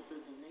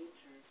processes in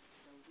nature,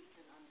 then we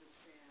can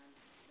understand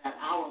that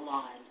our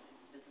lives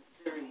is a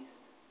series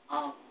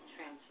of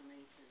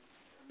transformations,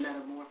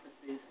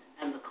 metamorphoses,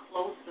 and the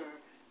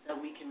closer that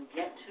we can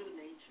get to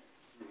nature,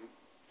 the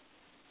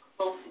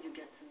closer you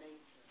get to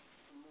nature,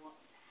 the more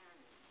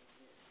apparent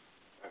it is.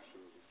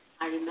 Absolutely.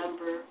 I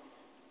remember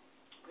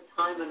a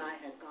time when I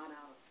had gone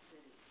out of the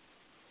city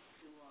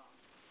to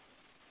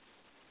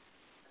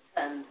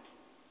attend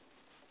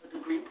a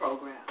degree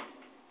program,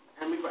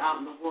 and we were out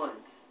in the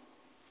woods.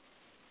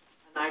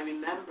 And I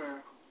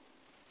remember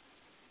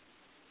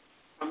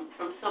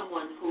from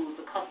someone who's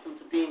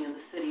accustomed to being in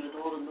the city with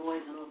all the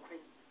noise and all the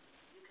crazy,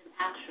 you can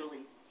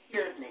actually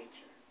hear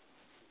nature.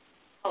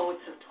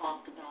 Poets have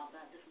talked about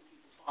that, different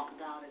people talk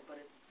about it,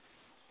 but it's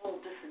a whole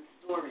different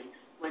story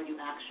when you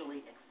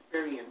actually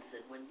experience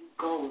it, when you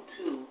go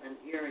to an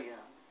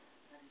area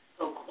that is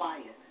so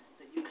quiet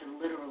that you can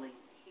literally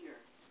hear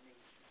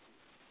nature,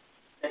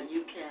 that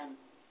you can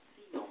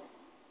feel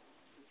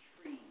the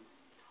trees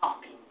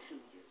talking to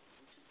you,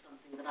 which is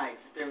something that I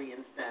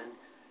experienced, and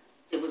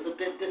it was a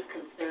bit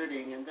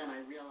disconcerting, and then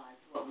I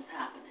realized what was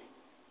happening.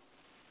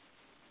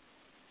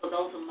 So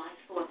those are my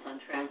thoughts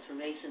on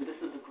transformation. This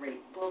is a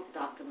great book.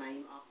 Dr.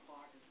 Naim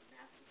Akbar is a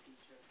master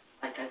teacher.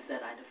 Like I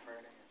said, I defer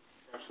to him.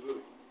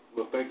 Absolutely.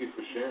 Well, thank you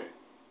for sharing.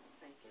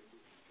 Thank you.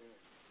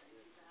 Thank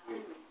you for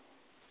having me.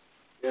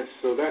 Yes,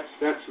 so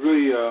that's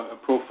really a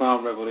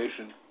profound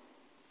revelation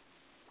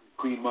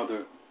Queen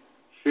Mother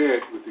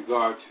shared with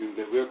regard to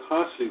that we're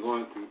constantly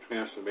going through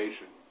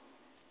transformation.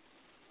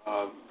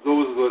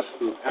 Those of us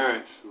who are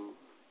parents who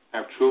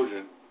have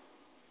children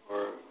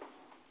or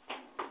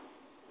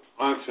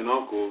aunts and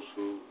uncles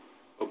who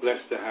are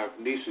blessed to have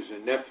nieces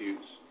and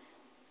nephews,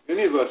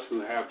 many of us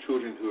who have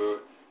children who are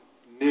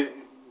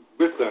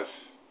with us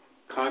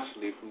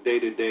constantly from day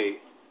to day,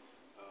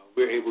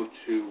 we're able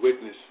to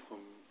witness from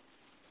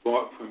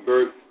from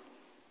birth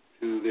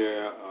to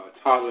their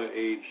toddler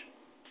age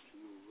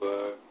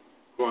to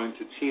growing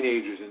to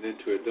teenagers and then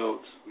to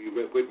adults. We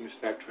witness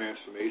that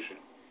transformation.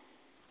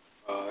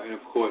 And,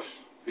 of course,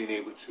 being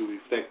able to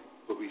reflect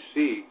what we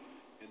see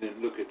and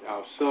then look at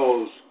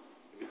ourselves,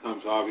 it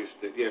becomes obvious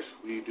that, yes,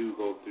 we do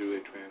go through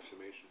a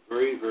transformation.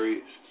 Very,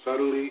 very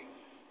subtly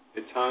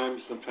at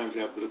times. Sometimes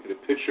you have to look at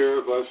a picture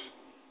of us,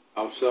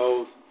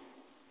 ourselves.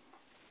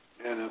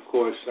 And, of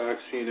course, I've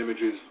seen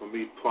images from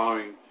me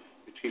following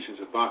the teachings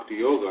of Bhakti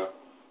Yoga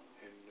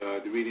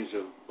and the readings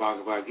of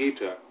Bhagavad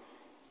Gita.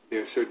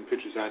 There are certain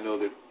pictures I know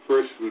that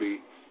first really,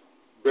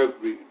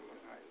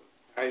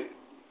 I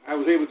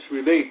was able to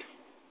relate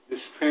this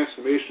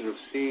transformation of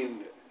seeing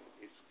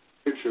this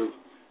picture of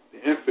the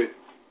infant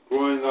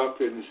growing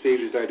up in the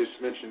stages I just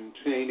mentioned,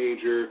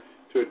 teenager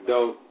to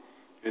adult,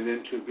 and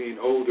then to being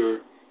older,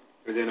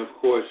 and then, of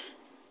course,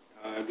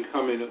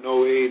 becoming an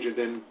old age, and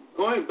then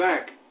going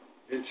back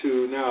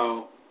into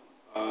now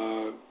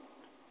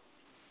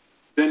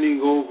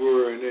bending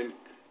over and then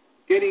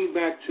getting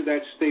back to that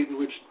state in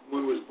which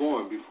one was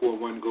born before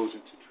one goes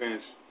into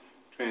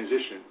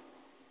transition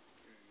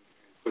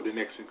for the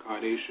next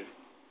incarnation.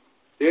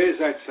 There's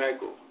that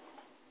cycle.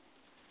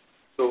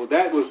 So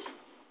that was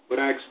what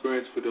I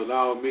experienced would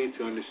allow me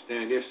to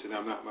understand, yes, that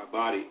I'm not my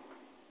body,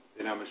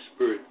 that I'm a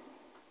spirit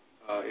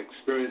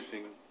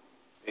experiencing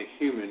a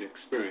human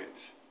experience.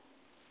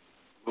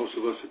 Most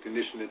of us are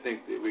conditioned to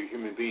think that we're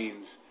human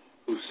beings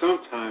who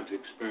sometimes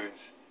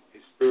experience a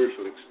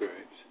spiritual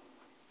experience.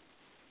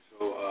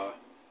 So,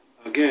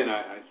 again,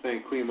 I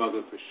thank Queen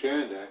Mother for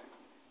sharing that.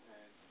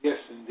 And yes,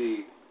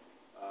 indeed,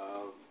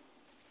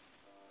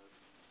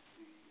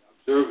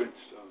 the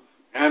observance of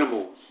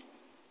animals,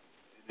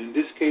 and in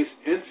this case,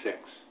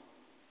 insects.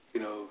 You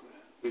know,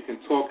 we can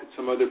talk at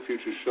some other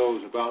future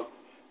shows about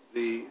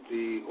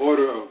the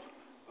order of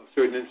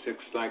certain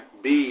insects like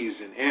bees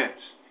and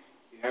ants.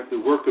 You have the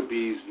worker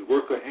bees, the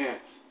worker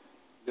ants.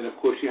 Then, of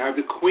course, you have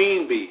the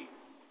queen bee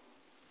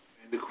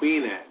and the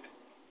queen ant.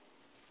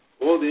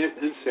 All the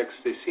insects,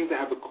 they seem to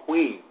have a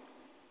queen.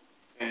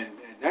 And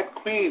that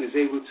queen is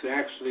able to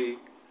actually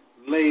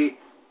lay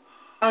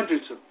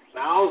hundreds of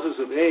thousands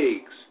of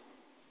eggs.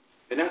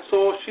 And that's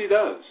all she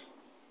does,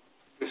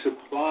 to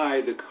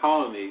supply the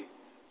colony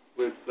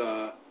with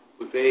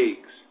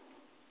eggs,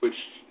 which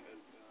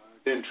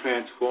then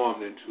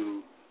transformed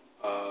into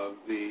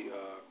the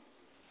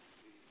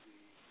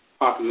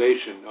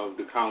population of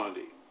the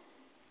colony.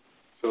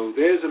 So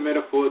there's a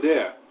metaphor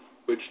there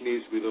which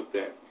needs to be looked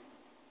at.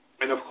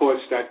 And, of course,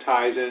 that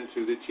ties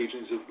into the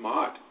teachings of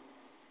Ma'at,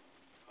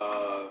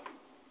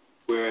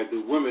 where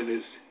the woman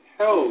is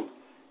held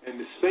in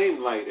the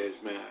same light as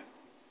man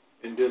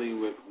in dealing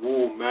with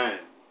wu, man,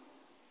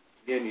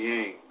 yin,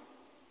 yang,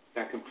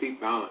 that complete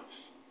balance.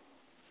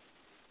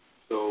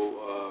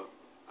 So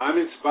I'm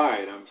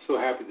inspired. I'm so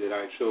happy that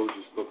I chose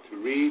this book to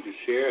read, to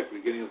share at the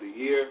beginning of the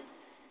year.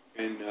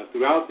 And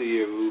throughout the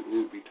year,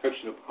 we'll be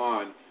touching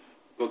upon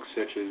books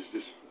such as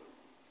this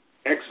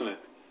excellent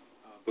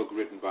book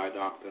written by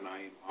Dr.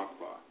 Naeem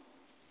Akbar.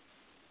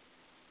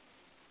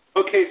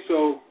 Okay,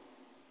 so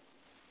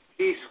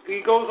he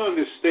goes on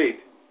to state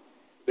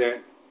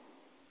that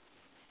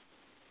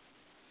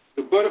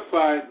the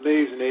butterfly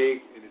lays an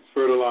egg and it's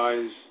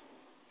fertilized,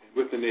 and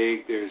with an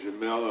egg there's a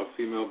male or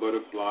female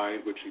butterfly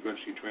which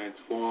eventually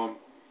transform,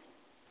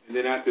 and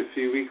then after a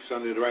few weeks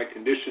under the right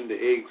condition, the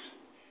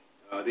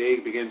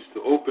egg begins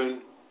to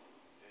open,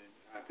 and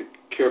after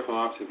careful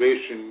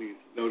observation you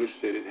notice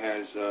that it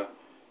has a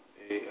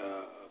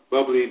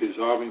bubbly,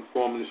 dissolving,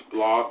 formless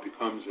blob,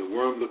 becomes a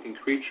worm-looking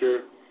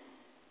creature,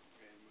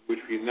 which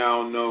we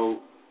now know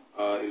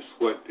is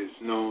what is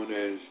known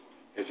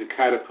as a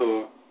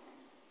caterpillar.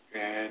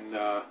 And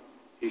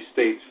he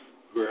states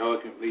very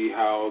eloquently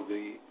how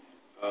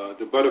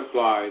the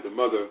butterfly, the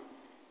mother,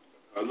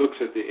 looks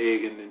at the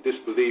egg in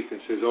disbelief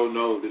and says, "Oh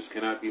no, this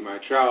cannot be my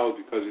child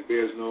because it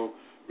bears no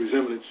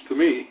resemblance to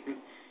me."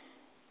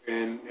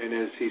 And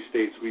as he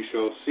states, we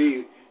shall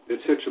see that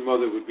such a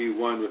mother would be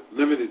one with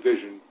limited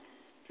vision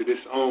to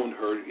disown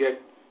her yet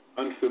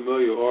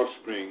unfamiliar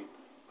offspring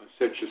on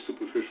such a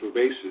superficial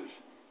basis.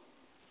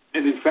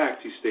 And in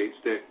fact, he states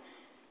that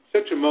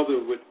such a mother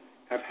would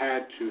have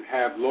had to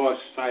have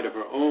lost sight of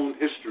her own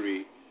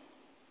history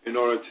in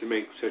order to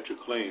make such a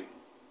claim.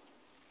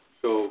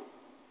 So,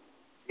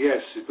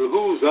 yes, it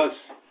behooves us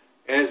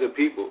as a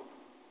people,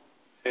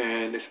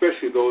 and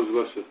especially those of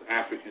us of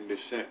African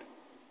descent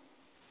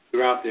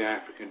throughout the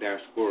African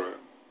diaspora,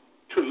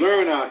 to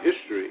learn our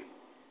history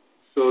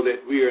so that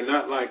we are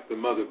not like the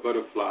mother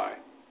butterfly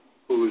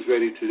who is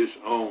ready to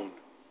disown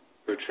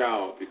her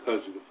child because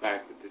of the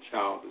fact that the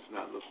child does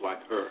not look like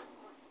her.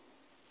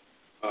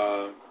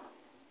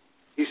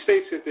 He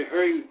states that the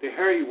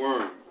hairy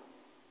worm,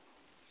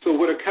 so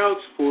what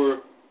accounts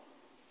for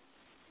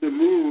the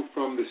move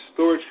from the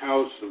storage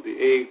house of the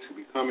egg to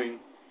becoming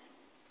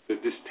the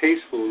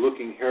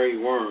distasteful-looking hairy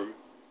worm,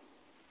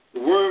 the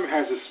worm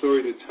has a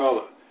story to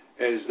tell,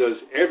 as does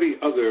every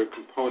other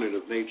component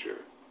of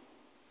nature.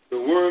 The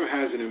worm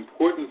has an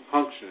important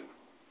function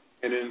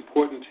and an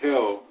important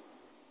tale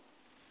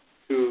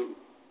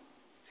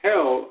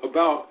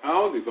about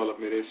our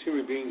development as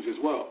human beings as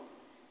well.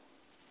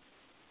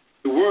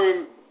 The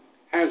worm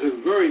has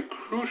a very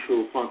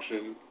crucial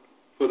function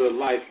for the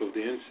life of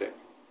the insect.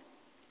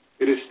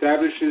 It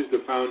establishes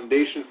the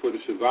foundation for the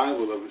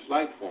survival of its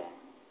life form.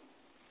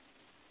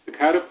 The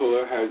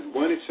caterpillar has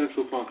one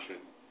essential function,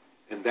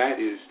 and that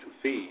is to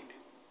feed.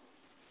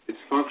 Its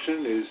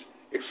function is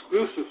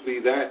exclusively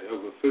that of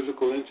a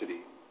physical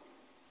entity.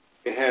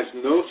 It has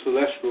no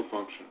celestial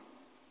function.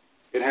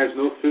 It has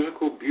no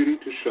physical beauty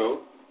to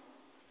show,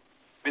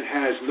 and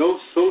has no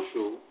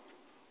social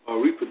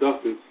or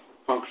reproductive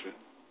function.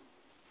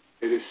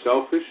 It is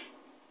selfish,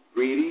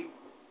 greedy,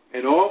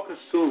 and all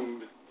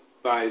consumed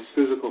by its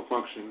physical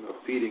function of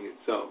feeding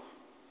itself.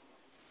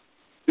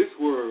 This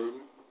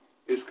worm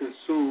is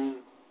consumed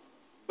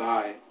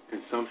by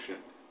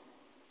consumption.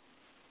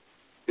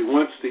 It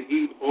wants to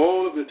eat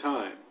all of the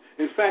time.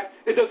 In fact,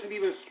 it doesn't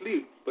even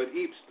sleep, but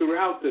eats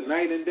throughout the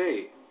night and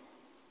day.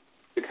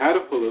 The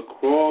caterpillar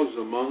crawls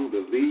among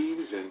the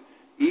leaves and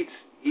eats.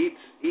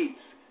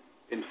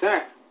 In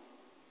fact,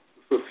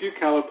 for a few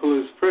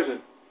caterpillars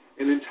present,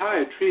 an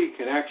entire tree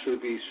can actually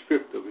be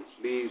stripped of its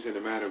leaves in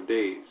a matter of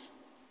days.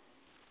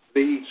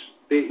 They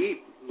eat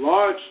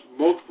large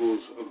multiples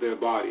of their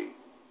body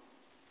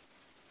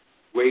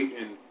weight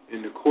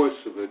in the course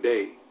of a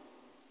day.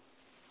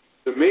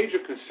 The major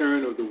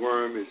concern of the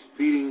worm is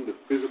feeding the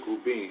physical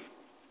being.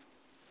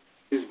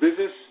 His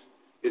business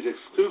is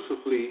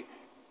exclusively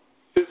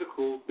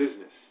physical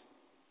business.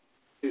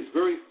 His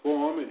very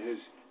form and his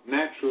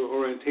natural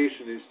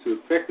orientation is to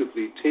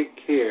effectively take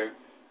care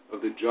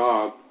of the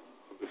job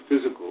of the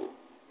physical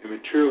and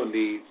material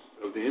needs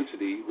of the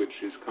entity which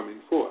is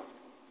coming forth.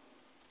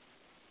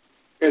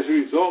 As a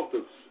result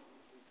of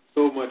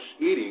so much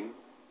eating,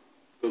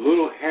 the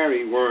little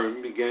hairy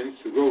worm begins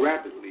to grow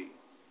rapidly,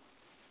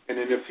 and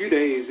in a few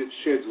days it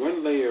sheds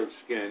one layer of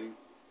skin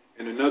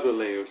and another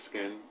layer of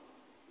skin,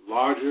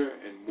 larger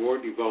and more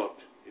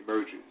developed,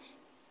 emerges.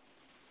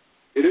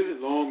 It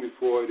isn't long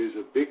before it is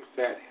a big,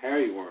 fat,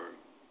 hairy worm,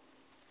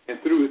 and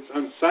through its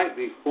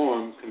unsightly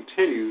form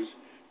continues,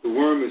 the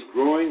worm is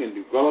growing and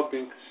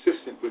developing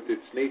consistent with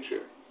its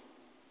nature.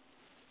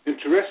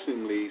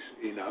 Interestingly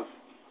enough,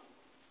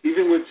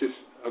 even with its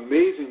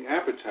amazing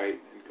appetite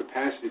and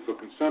capacity for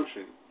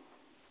consumption,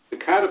 the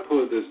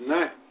caterpillar does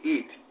not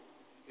eat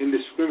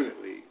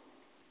indiscriminately.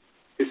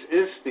 Its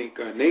instinct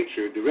or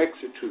nature directs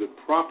it to the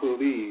proper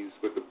leaves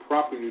with the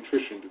proper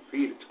nutrition to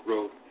feed its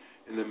growth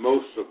in the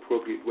most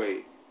appropriate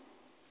way.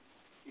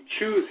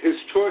 His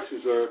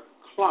choices are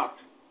clocked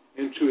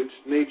into its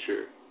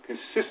nature,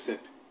 consistent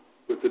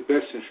with the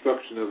best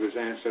instruction of his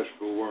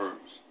ancestral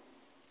worms.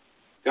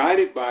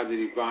 Guided by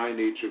the divine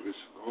nature of its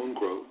own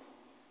growth,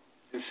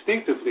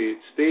 instinctively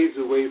it stays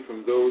away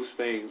from those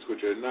things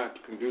which are not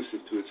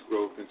conducive to its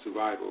growth and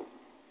survival.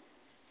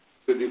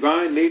 The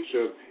divine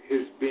nature of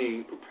his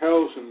being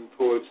propels him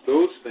towards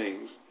those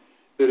things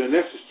that are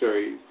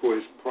necessary for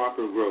his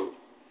proper growth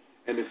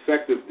and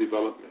effective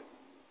development.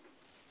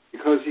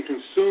 Because he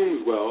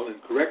consumes well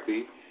and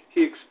correctly,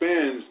 he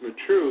expands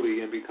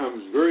materially and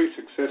becomes very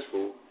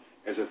successful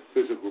as a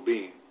physical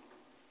being.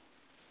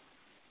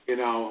 In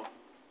our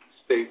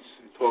states,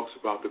 it talks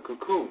about the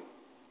cocoon.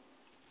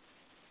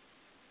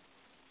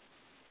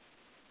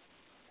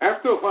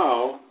 After a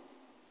while,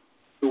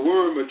 the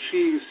worm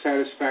achieves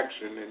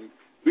satisfaction and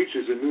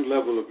reaches a new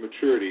level of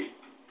maturity,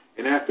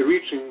 and after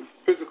reaching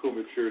physical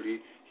maturity,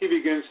 he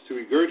begins to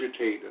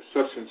regurgitate a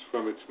substance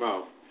from its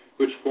mouth,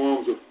 which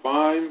forms a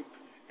fine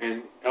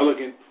and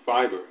elegant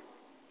fiber.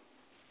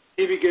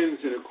 He begins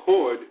in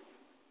accord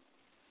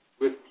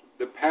with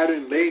the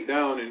pattern laid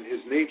down in his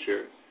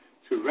nature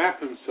to wrap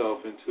himself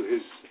into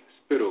his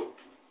spittle,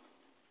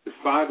 the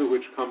fiber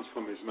which comes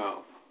from his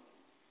mouth.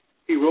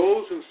 He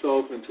rolls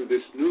himself into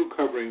this new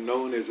covering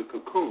known as a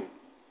cocoon,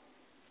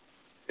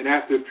 and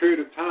after a period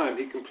of time,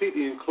 he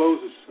completely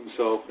encloses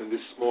himself in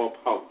this small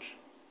pouch.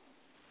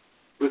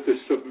 With the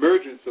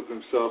submergence of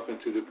himself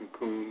into the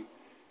cocoon,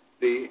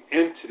 the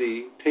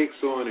entity takes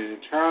on an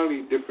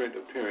entirely different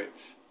appearance.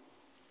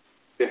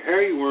 The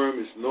hairy worm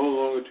is no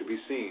longer to be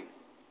seen.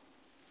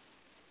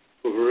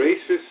 The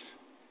voracious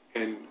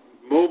and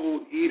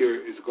mobile eater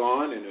is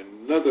gone, and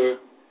another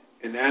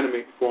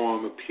inanimate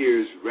form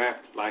appears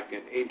wrapped like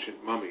an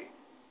ancient mummy.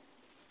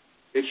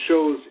 It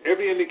shows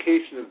every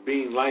indication of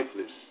being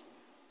lifeless,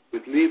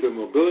 with neither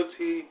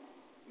mobility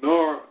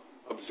nor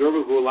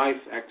observable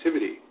life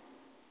activity.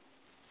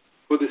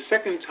 For the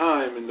second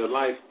time in the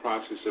life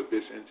process of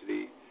this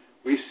entity,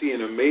 we see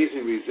an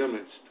amazing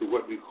resemblance to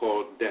what we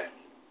call death.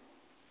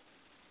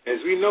 As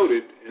we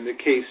noted in the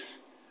case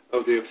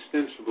of the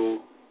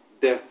ostensible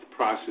death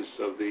process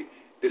of the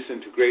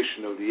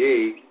disintegration of the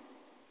egg,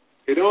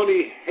 it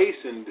only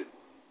hastened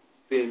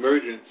the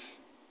emergence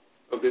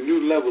of the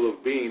new level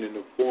of being in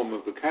the form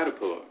of the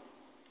caterpillar.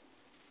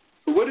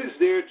 So what is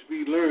there to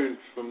be learned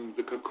from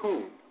the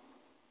cocoon?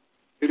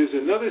 It is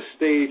another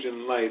stage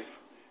in life,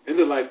 in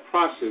the life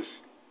process,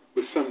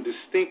 with some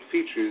distinct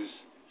features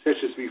such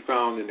as we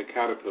found in the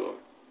caterpillar.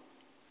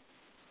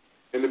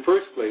 In the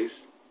first place,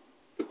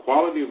 The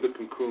quality of the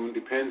cocoon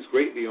depends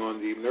greatly on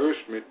the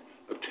nourishment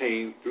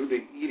obtained through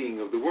the eating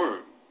of the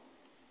worm.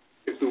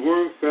 If the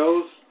worm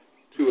fails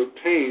to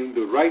obtain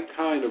the right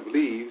kind of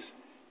leaves,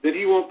 then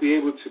he won't be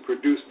able to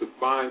produce the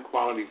fine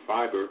quality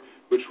fiber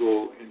which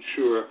will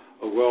ensure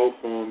a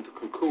well-formed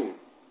cocoon.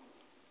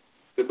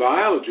 The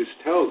biologist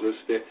tells us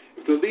that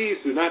if the leaves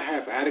do not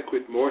have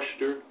adequate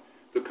moisture,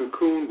 the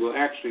cocoon will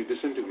actually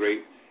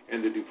disintegrate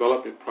and the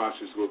development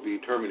process will be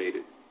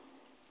terminated.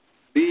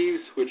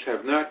 Leaves which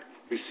have not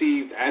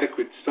received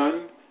adequate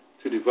sun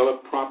to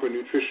develop proper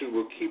nutrition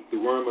will keep the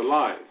worm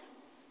alive,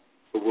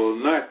 but will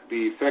not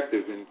be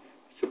effective in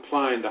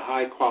supplying the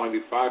high-quality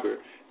fiber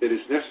that is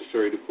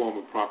necessary to form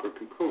a proper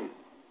cocoon.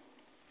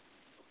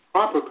 A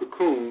proper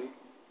cocoon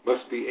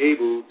must be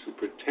able to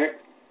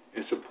protect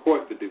and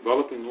support the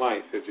developing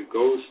life as it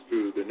goes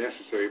through the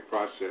necessary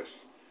process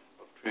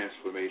of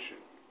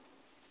transformation.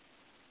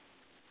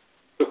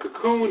 The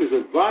cocoon is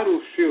a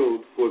vital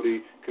shield for the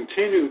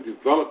continued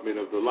development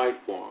of the life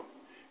form.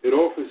 It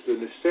offers the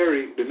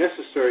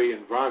necessary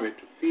environment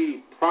to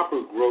feed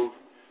proper growth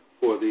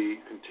for the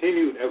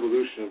continued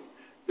evolution of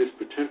this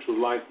potential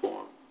life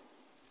form,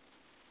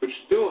 which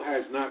still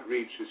has not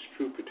reached its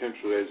true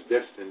potential as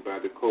destined by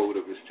the code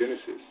of its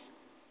genesis.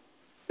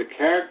 The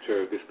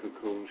character of this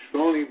cocoon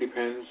strongly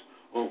depends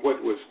on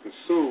what was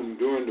consumed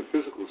during the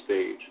physical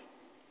stage.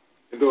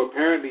 And though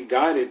apparently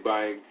guided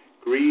by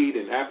greed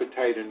and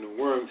appetite in the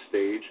worm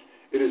stage,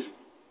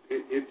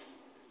 its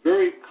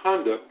very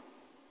conduct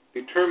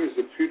determines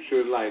the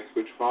future life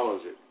which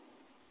follows it.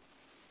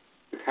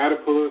 The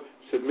caterpillar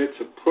submits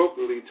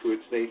appropriately to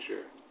its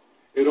nature.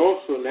 It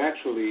also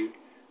naturally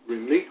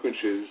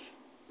relinquishes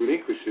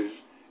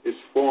its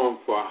form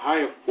for a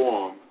higher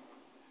form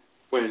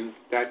when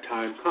that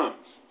time comes.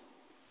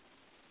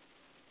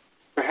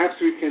 Perhaps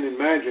we can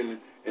imagine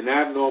an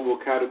abnormal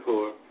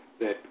caterpillar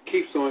that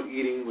keeps on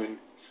eating when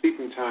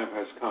sleeping time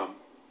has come,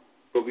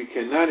 but we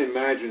cannot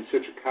imagine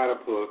such a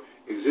caterpillar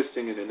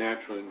existing in a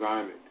natural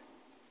environment.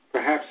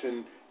 Perhaps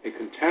in a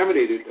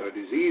contaminated or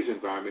diseased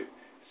environment,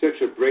 such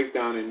a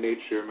breakdown in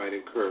nature might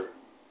occur,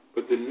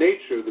 but the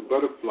nature of the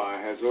butterfly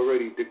has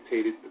already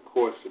dictated the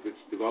course of its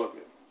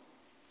development.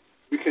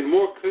 We can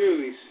more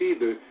clearly see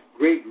the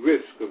great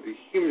risk of the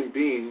human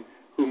being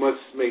who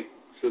must make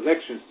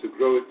selections to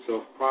grow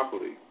itself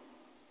properly.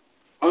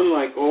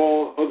 Unlike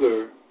all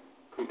other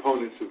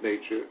components of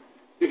nature,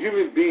 the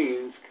human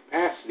being's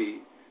capacity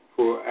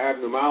for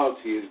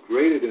abnormality is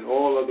greater than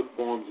all other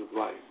forms of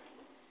life.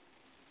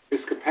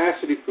 Its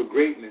capacity for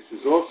greatness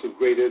is also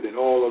greater than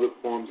all other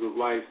forms of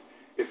life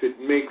if it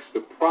makes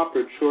the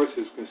proper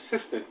choices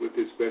consistent with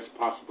its best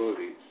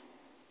possibilities.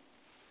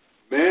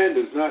 Man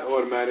does not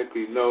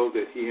automatically know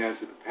that he has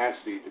the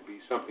capacity to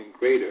be something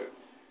greater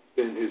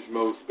than his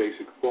most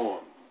basic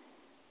form.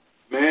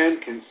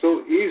 Man can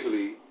so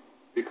easily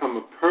become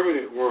a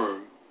permanent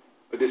worm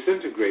or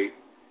disintegrate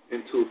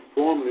into a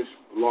formless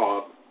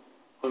blob,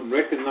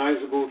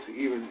 unrecognizable to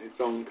even its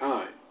own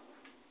kind.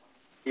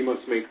 He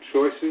must make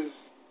choices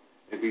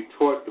and be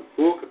taught the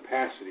full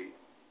capacity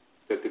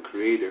that the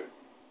Creator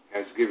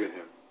has given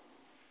him.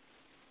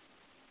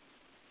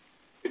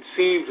 It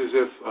seems as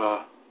if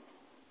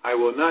I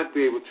will not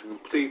be able to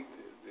complete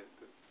the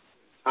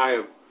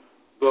entire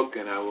book,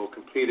 and I will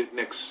complete it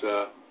next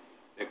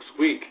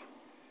week.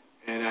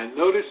 And I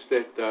noticed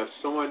that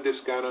someone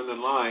just got on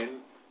the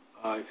line.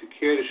 If you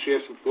care to share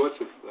some thoughts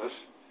with us,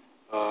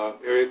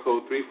 area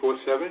code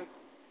 347. If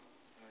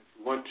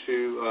you want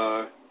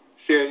to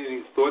share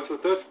any thoughts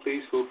with us,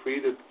 please feel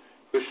free to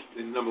push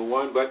the number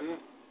 1 button,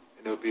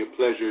 and it'll be a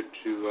pleasure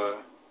to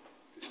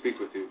speak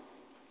with you.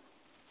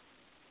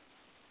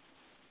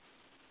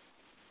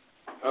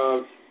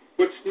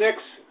 What's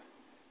next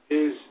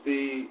is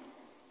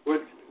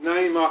what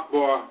Naim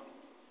Akbar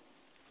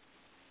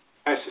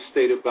has to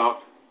state about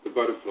the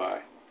butterfly.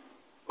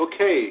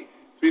 Okay,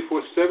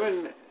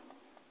 347,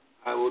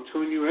 I will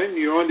tune you in.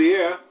 You're on the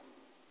air.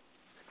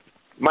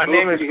 My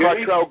name is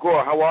Cartrell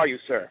Gore. How are you,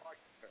 sir?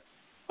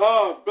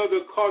 Oh, Brother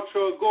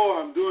Cartrell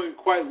Gore, I'm doing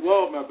quite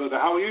well, my brother.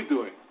 How are you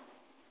doing?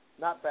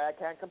 Not bad.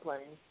 Can't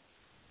complain.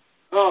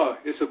 Oh,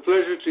 it's a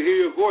pleasure to hear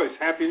your voice.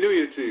 Happy New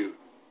Year to you.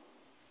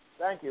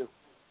 Thank you.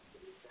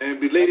 And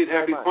belated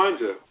Happy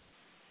Kwanzaa.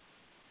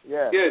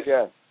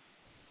 Yes.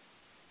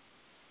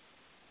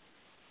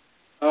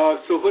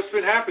 So what's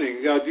been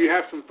happening? Do you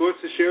have some thoughts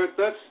to share with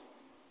us?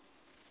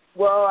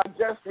 Well, I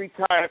just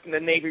retired from the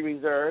Navy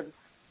Reserves.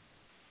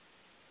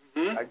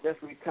 Mm-hmm. I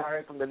just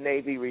retired from the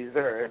Navy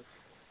Reserves.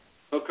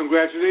 Oh,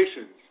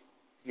 congratulations.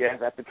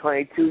 Yes, after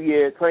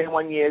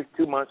 21 years,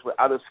 2 months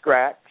without a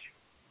scratch.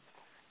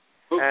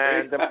 Okay.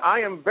 And I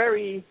am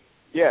very,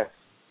 yes.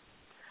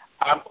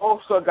 I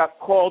also got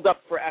called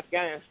up for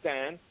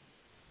Afghanistan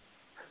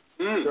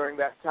during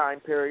that time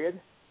period.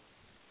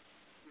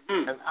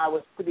 And I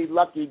was pretty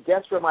lucky.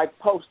 Guess where my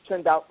post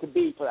turned out to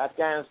be for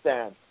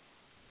Afghanistan?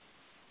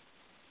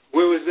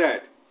 Where was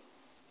that?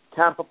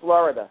 Tampa,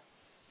 Florida.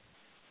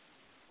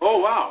 Oh,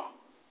 wow.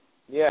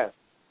 Yes.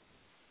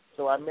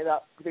 So I made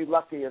out pretty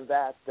lucky in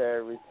that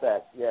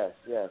respect. Yes.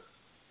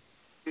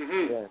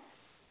 Mm-hmm. Yes.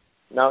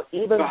 Now,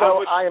 even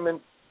though I am in,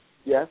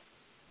 yes?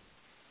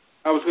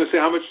 I was going to say,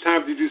 how much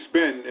time did you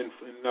spend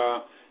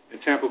in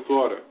Tampa,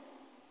 Florida?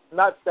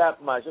 Not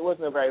that much. It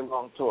wasn't a very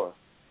long tour.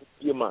 A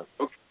few months.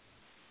 Okay.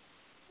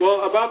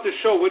 Well, about the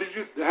show,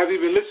 have you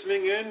been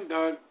listening in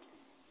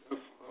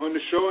on the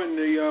show and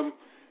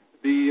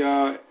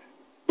the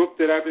book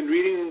that I've been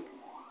reading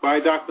by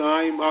Dr.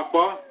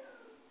 Akbar?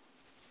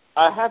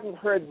 I haven't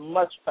heard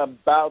much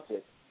about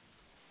it.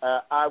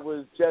 I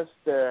was just,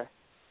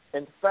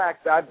 in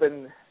fact, I've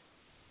been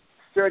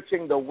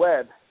searching the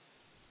web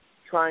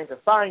trying to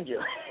find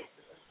you.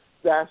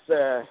 That's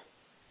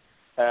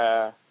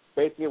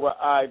basically what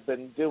I've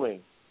been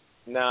doing.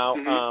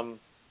 Now,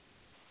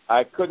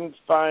 I couldn't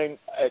find,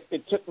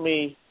 it took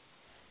me,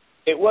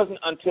 it wasn't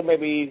until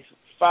maybe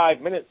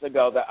 5 minutes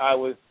ago that I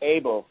was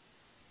able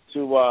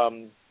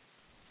to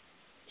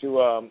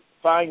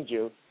find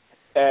you.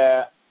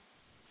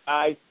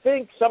 I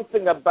think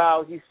something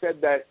about, he said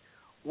that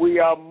we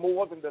are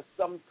more than the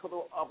sum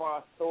total of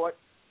our thoughts.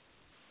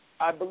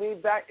 I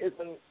believe that is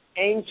an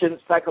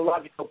ancient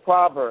psychological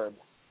proverb.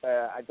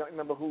 I don't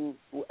remember who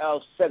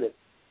else said it.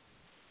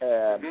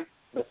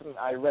 That's something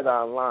I read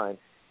online.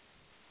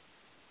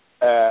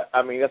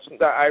 That's something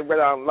I read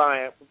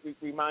online. It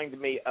reminded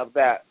me of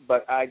that,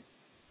 but I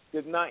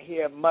did not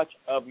hear much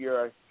of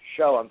your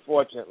show,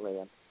 unfortunately,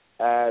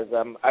 as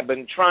I've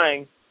been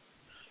trying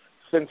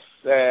since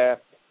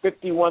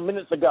 51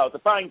 minutes ago to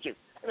find you,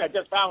 and I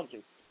just found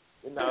you,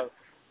 with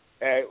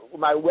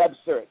my web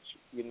search,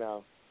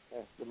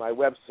 with my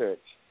web search.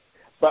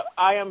 But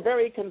I am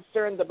very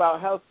concerned about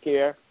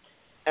healthcare,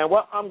 and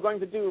what I'm going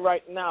to do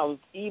right now is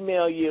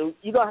email you.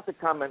 You don't have to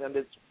comment on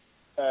this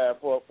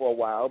for a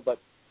while, but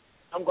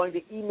I'm going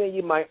to email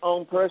you my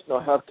own personal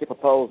healthcare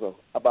proposal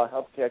about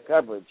healthcare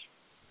coverage.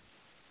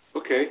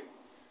 Okay.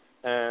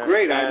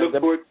 Great. I look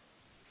forward.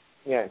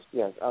 Yes.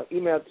 I'll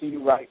email it to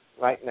you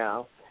right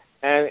now,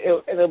 and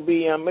it'll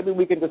be maybe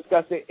we can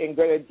discuss it in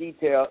greater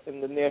detail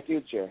in the near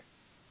future.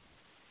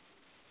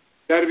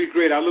 That'd be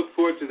great. I look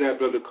forward to that,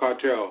 Brother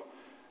Cartel.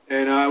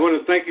 And I want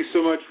to thank you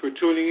so much for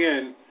tuning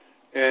in,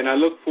 and I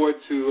look forward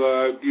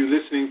to you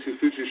listening to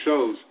future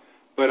shows.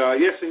 But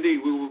yes, indeed,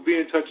 we will be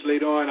in touch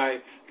later on. I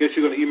guess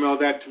you're going to email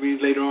that to me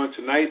later on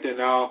tonight,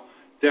 and I'll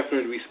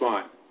definitely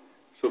respond.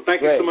 So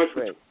thank you so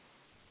much.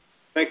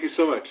 Thank you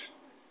so much.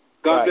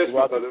 God bless you,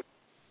 brother.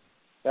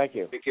 Thank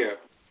you. Take care.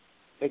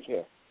 Take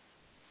care.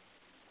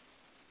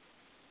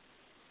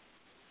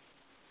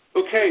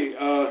 Okay,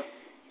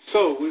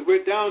 so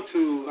we're down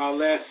to our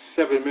last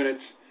 7 minutes,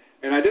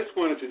 and I just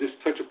wanted to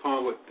touch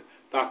upon what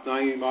Dr.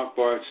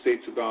 Akbar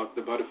states about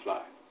the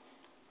butterfly.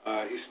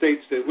 He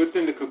states that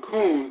within the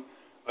cocoon,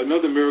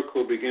 another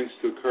miracle begins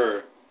to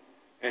occur,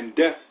 and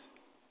death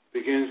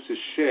begins to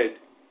shed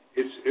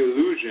its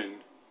illusion,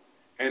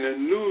 and a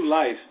new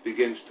life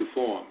begins to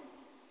form.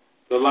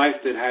 The life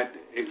that had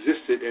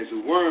existed as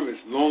a worm is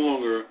no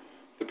longer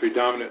the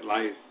predominant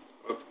life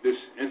of this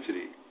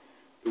entity.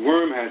 The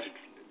worm has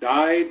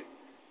died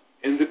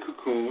in the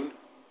cocoon,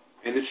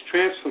 and its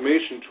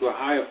transformation to a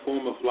higher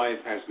form of life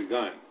has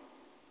begun.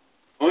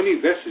 Only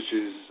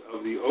vestiges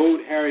of the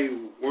old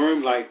hairy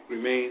worm-like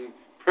remain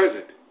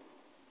present.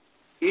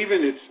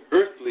 Even its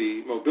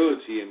earthly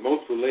mobility and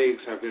multiple legs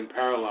have been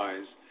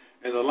paralyzed,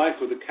 and the life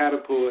of the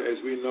caterpillar as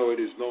we know it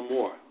is no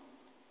more.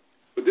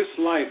 But this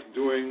life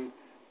during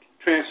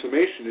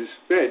transformation is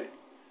fed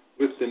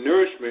with the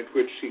nourishment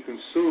which she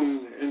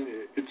consumed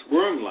in its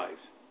worm life.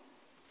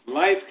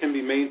 Life can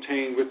be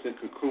maintained within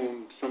the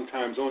cocoon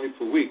sometimes only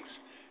for weeks,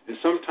 and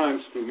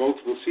sometimes through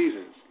multiple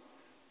seasons.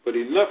 But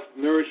enough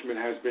nourishment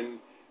has been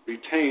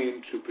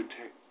retained to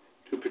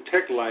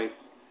protect life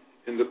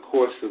in the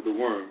course of the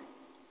worm.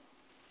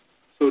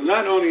 So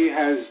not only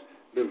has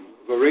the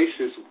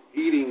voracious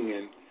eating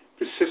and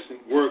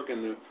persistent work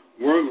in the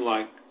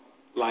worm-like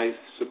life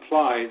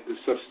supplied the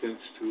substance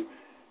to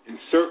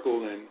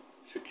encircle and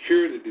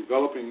secure the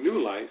developing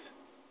new life,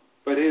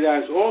 but it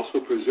has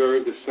also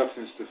preserved the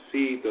substance to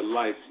feed the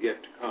life yet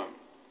to come.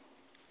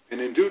 And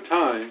in due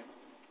time,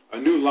 a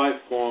new life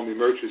form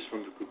emerges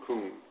from the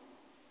cocoon.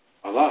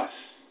 Alas,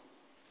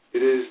 it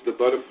is the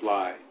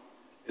butterfly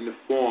in the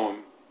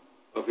form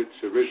of its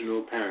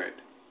original parent,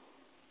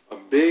 a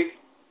big,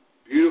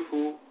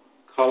 beautiful,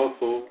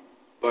 colorful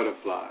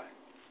butterfly.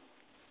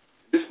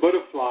 This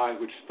butterfly,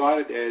 which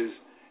started as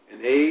an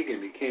egg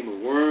and became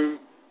a worm,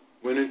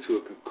 went into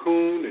a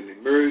cocoon and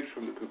emerged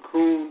from the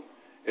cocoon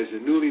as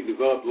a newly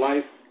developed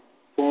life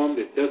form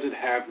that doesn't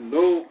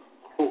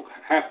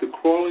have to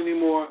crawl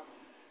anymore.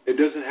 It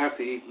doesn't have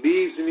to eat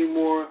leaves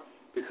anymore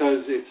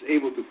because it's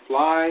able to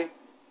fly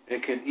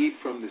and can eat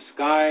from the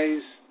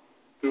skies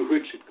through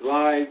which it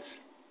glides.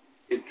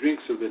 It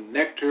drinks of the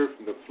nectar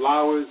from the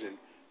flowers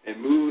and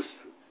moves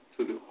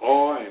to the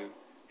awe and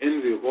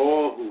envy of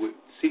all who would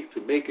seek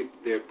to make it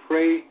their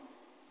prey.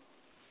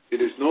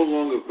 It is no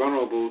longer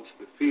vulnerable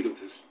to the feet of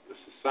the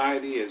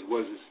society as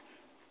was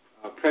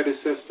its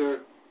predecessor,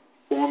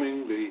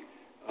 forming the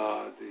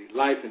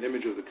life and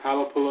image of the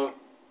caterpillar.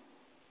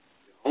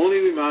 The only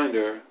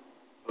reminder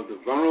of the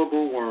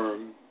vulnerable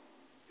worm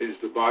is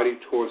the body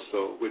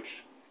torso, which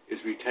is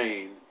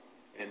retained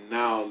and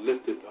now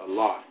lifted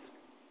aloft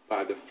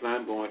by the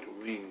flamboyant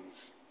wings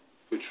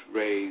which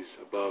raise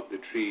above the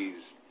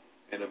trees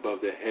and above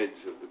the heads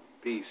of the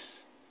beasts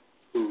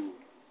who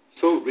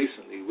so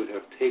recently would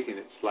have taken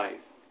its life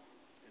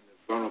in the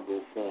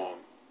vulnerable form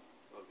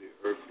of the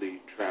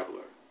earthly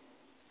traveler.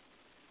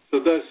 So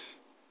thus,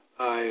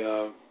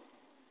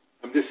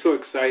 I'm just so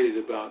excited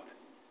about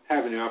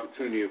having the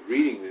opportunity of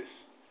reading this,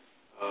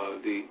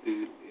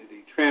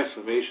 the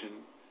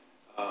transformation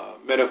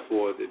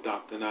metaphor that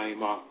Dr.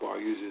 Naim Akbar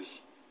uses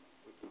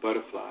with the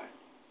butterfly.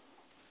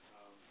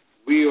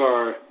 We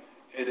are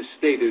in a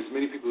state, there's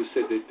many people who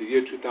said that the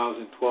year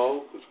 2012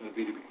 was going to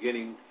be the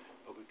beginning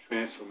of a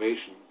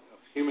transformation of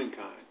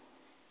humankind.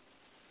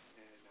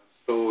 And I'm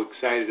so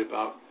excited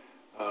about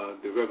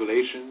the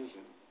revelations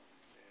and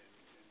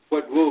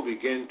what will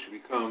begin to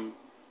become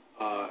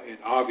an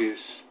obvious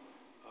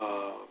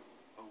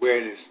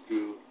awareness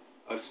through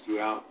us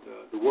throughout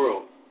the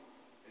world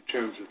in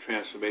terms of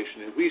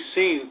transformation. And we've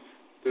seen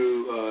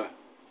through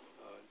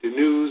the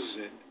news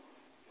and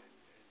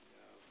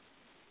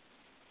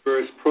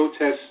various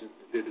protests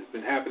that has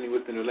been happening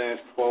within the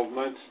last 12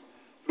 months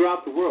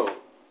throughout the world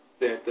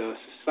that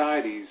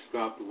societies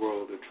throughout the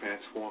world are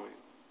transforming.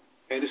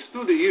 And it's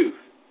through the youth,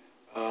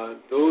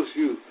 those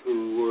youth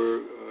who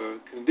were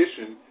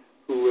conditioned,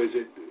 who, as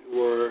it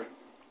were,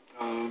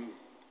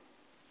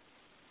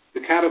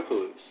 the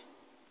caterpillars,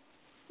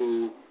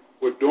 who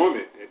were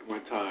dormant at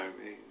one time.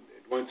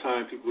 At one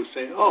time, people were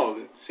saying, "Oh,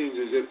 it seems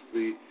as if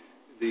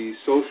the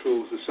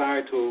social,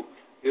 societal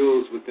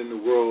ills within the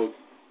world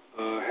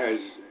has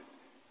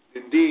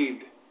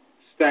indeed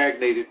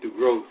stagnated the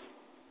growth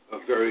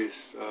of various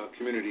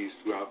communities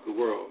throughout the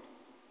world."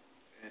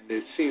 And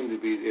there seemed to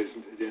be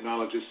the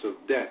analogies of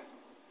death,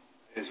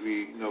 as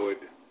we know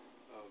it,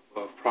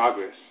 of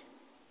progress.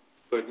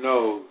 But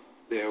no,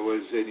 there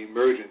was an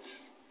emergence.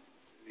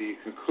 The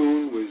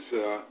cocoon was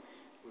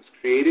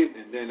created,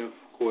 and then, of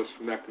course,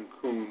 from that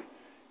cocoon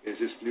is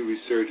this new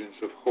resurgence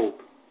of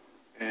hope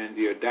and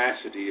the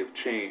audacity of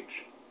change,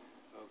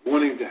 of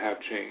wanting to have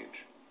change.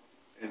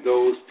 And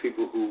those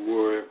people who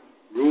were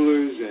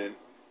rulers and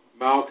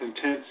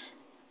malcontents,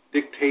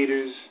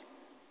 dictators,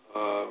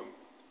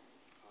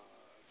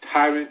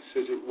 tyrants,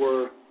 as it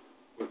were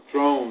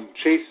thrown,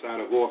 chased out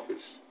of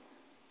office,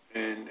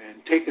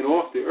 and taken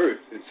off the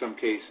earth in some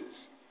cases.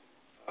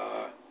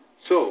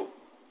 So,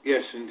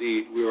 yes,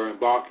 indeed, we are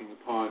embarking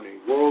upon a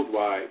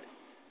worldwide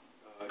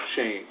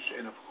change.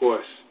 And, of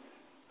course,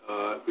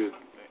 we're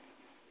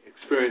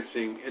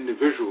experiencing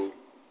individual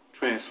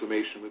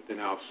transformation within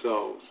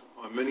ourselves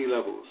on many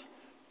levels,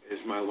 as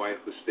my wife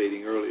was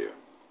stating earlier.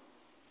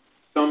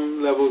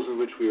 Some levels in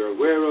which we are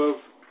aware of,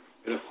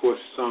 and, of course,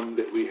 some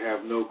that we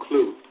have no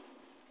clue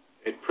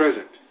at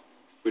present,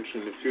 which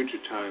in the future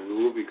time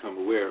we will become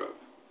aware of.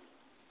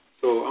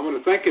 So I want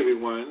to thank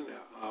everyone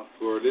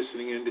for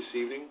listening in this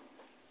evening.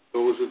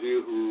 Those of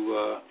you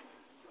who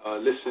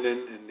listen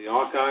in the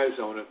archives,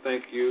 I want to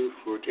thank you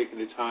for taking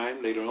the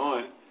time later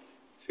on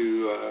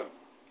to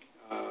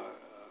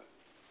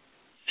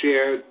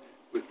share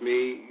with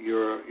me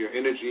your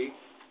energy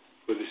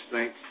for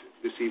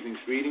this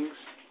evening's readings.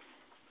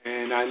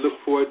 And I look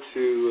forward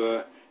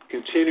to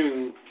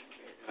continuing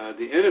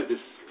the end of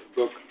this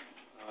book,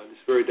 this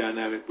very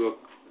dynamic book,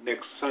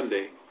 next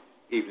Sunday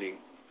evening,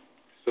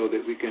 so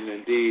that we can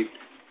indeed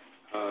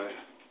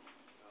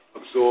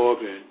absorb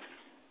and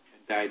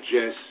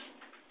digest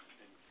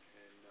and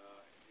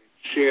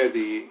share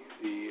the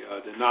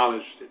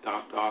knowledge that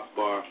Dr.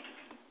 Akbar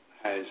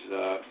has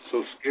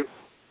so skillfully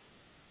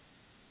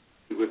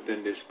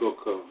within this book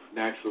of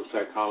natural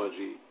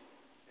psychology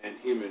and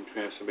human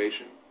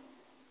transformation.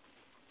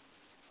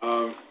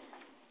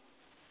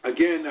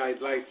 Again,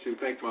 I'd like to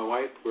thank my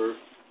wife for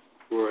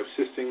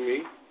assisting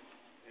me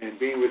and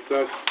being with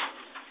us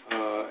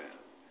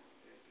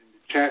in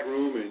the chat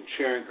room and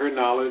sharing her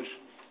knowledge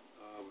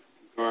with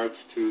regards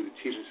to the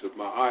teachings of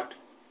Ma'at.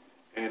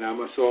 And I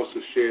must also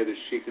share that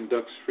she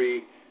conducts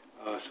free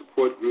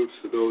support groups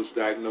for those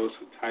diagnosed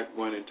with type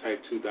 1 and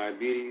type 2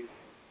 diabetes.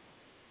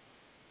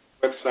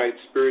 Website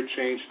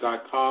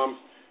spiritchange.com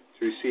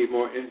to receive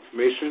more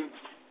information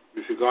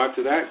with regard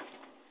to that.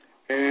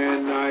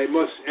 And I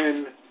must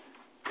end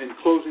in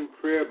closing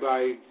prayer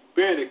by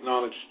bearing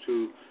acknowledge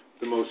to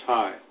the Most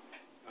High.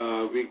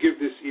 We give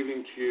this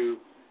evening to you,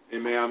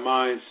 and may our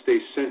minds stay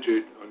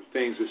centered on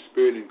things of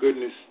spirit and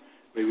goodness.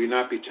 May we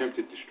not be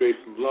tempted to stray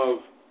from love.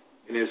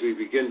 And as we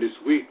begin this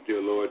week,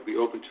 dear Lord, be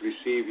open to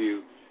receive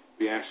you.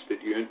 We ask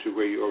that you enter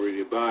where you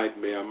already abide.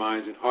 May our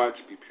minds and hearts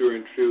be pure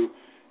and true,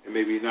 and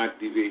may we not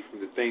deviate from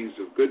the things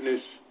of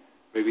goodness.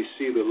 May we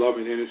see the love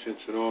and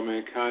innocence in all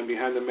mankind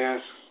behind the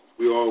masks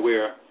we all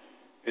wear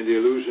and the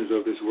illusions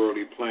of this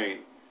worldly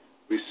plane.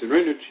 We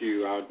surrender to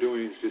you our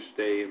doings this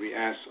day, and we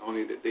ask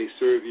only that they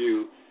serve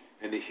you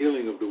and the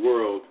healing of the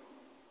world.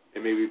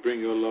 And may we bring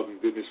your love and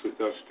goodness with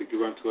us to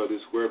give unto others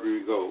wherever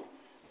we go.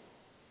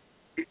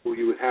 People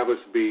you would have us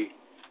be,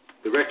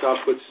 direct our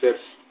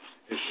footsteps,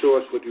 and show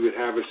us what you would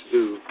have us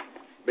do.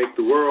 Make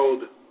the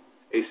world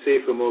a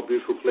safer, more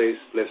beautiful place.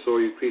 Bless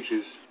all your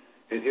creatures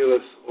and heal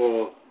us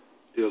all,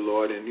 dear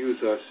Lord, and use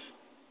us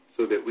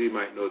so that we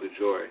might know the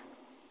joy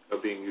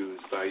of being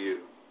used by you.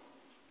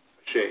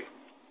 Ashe.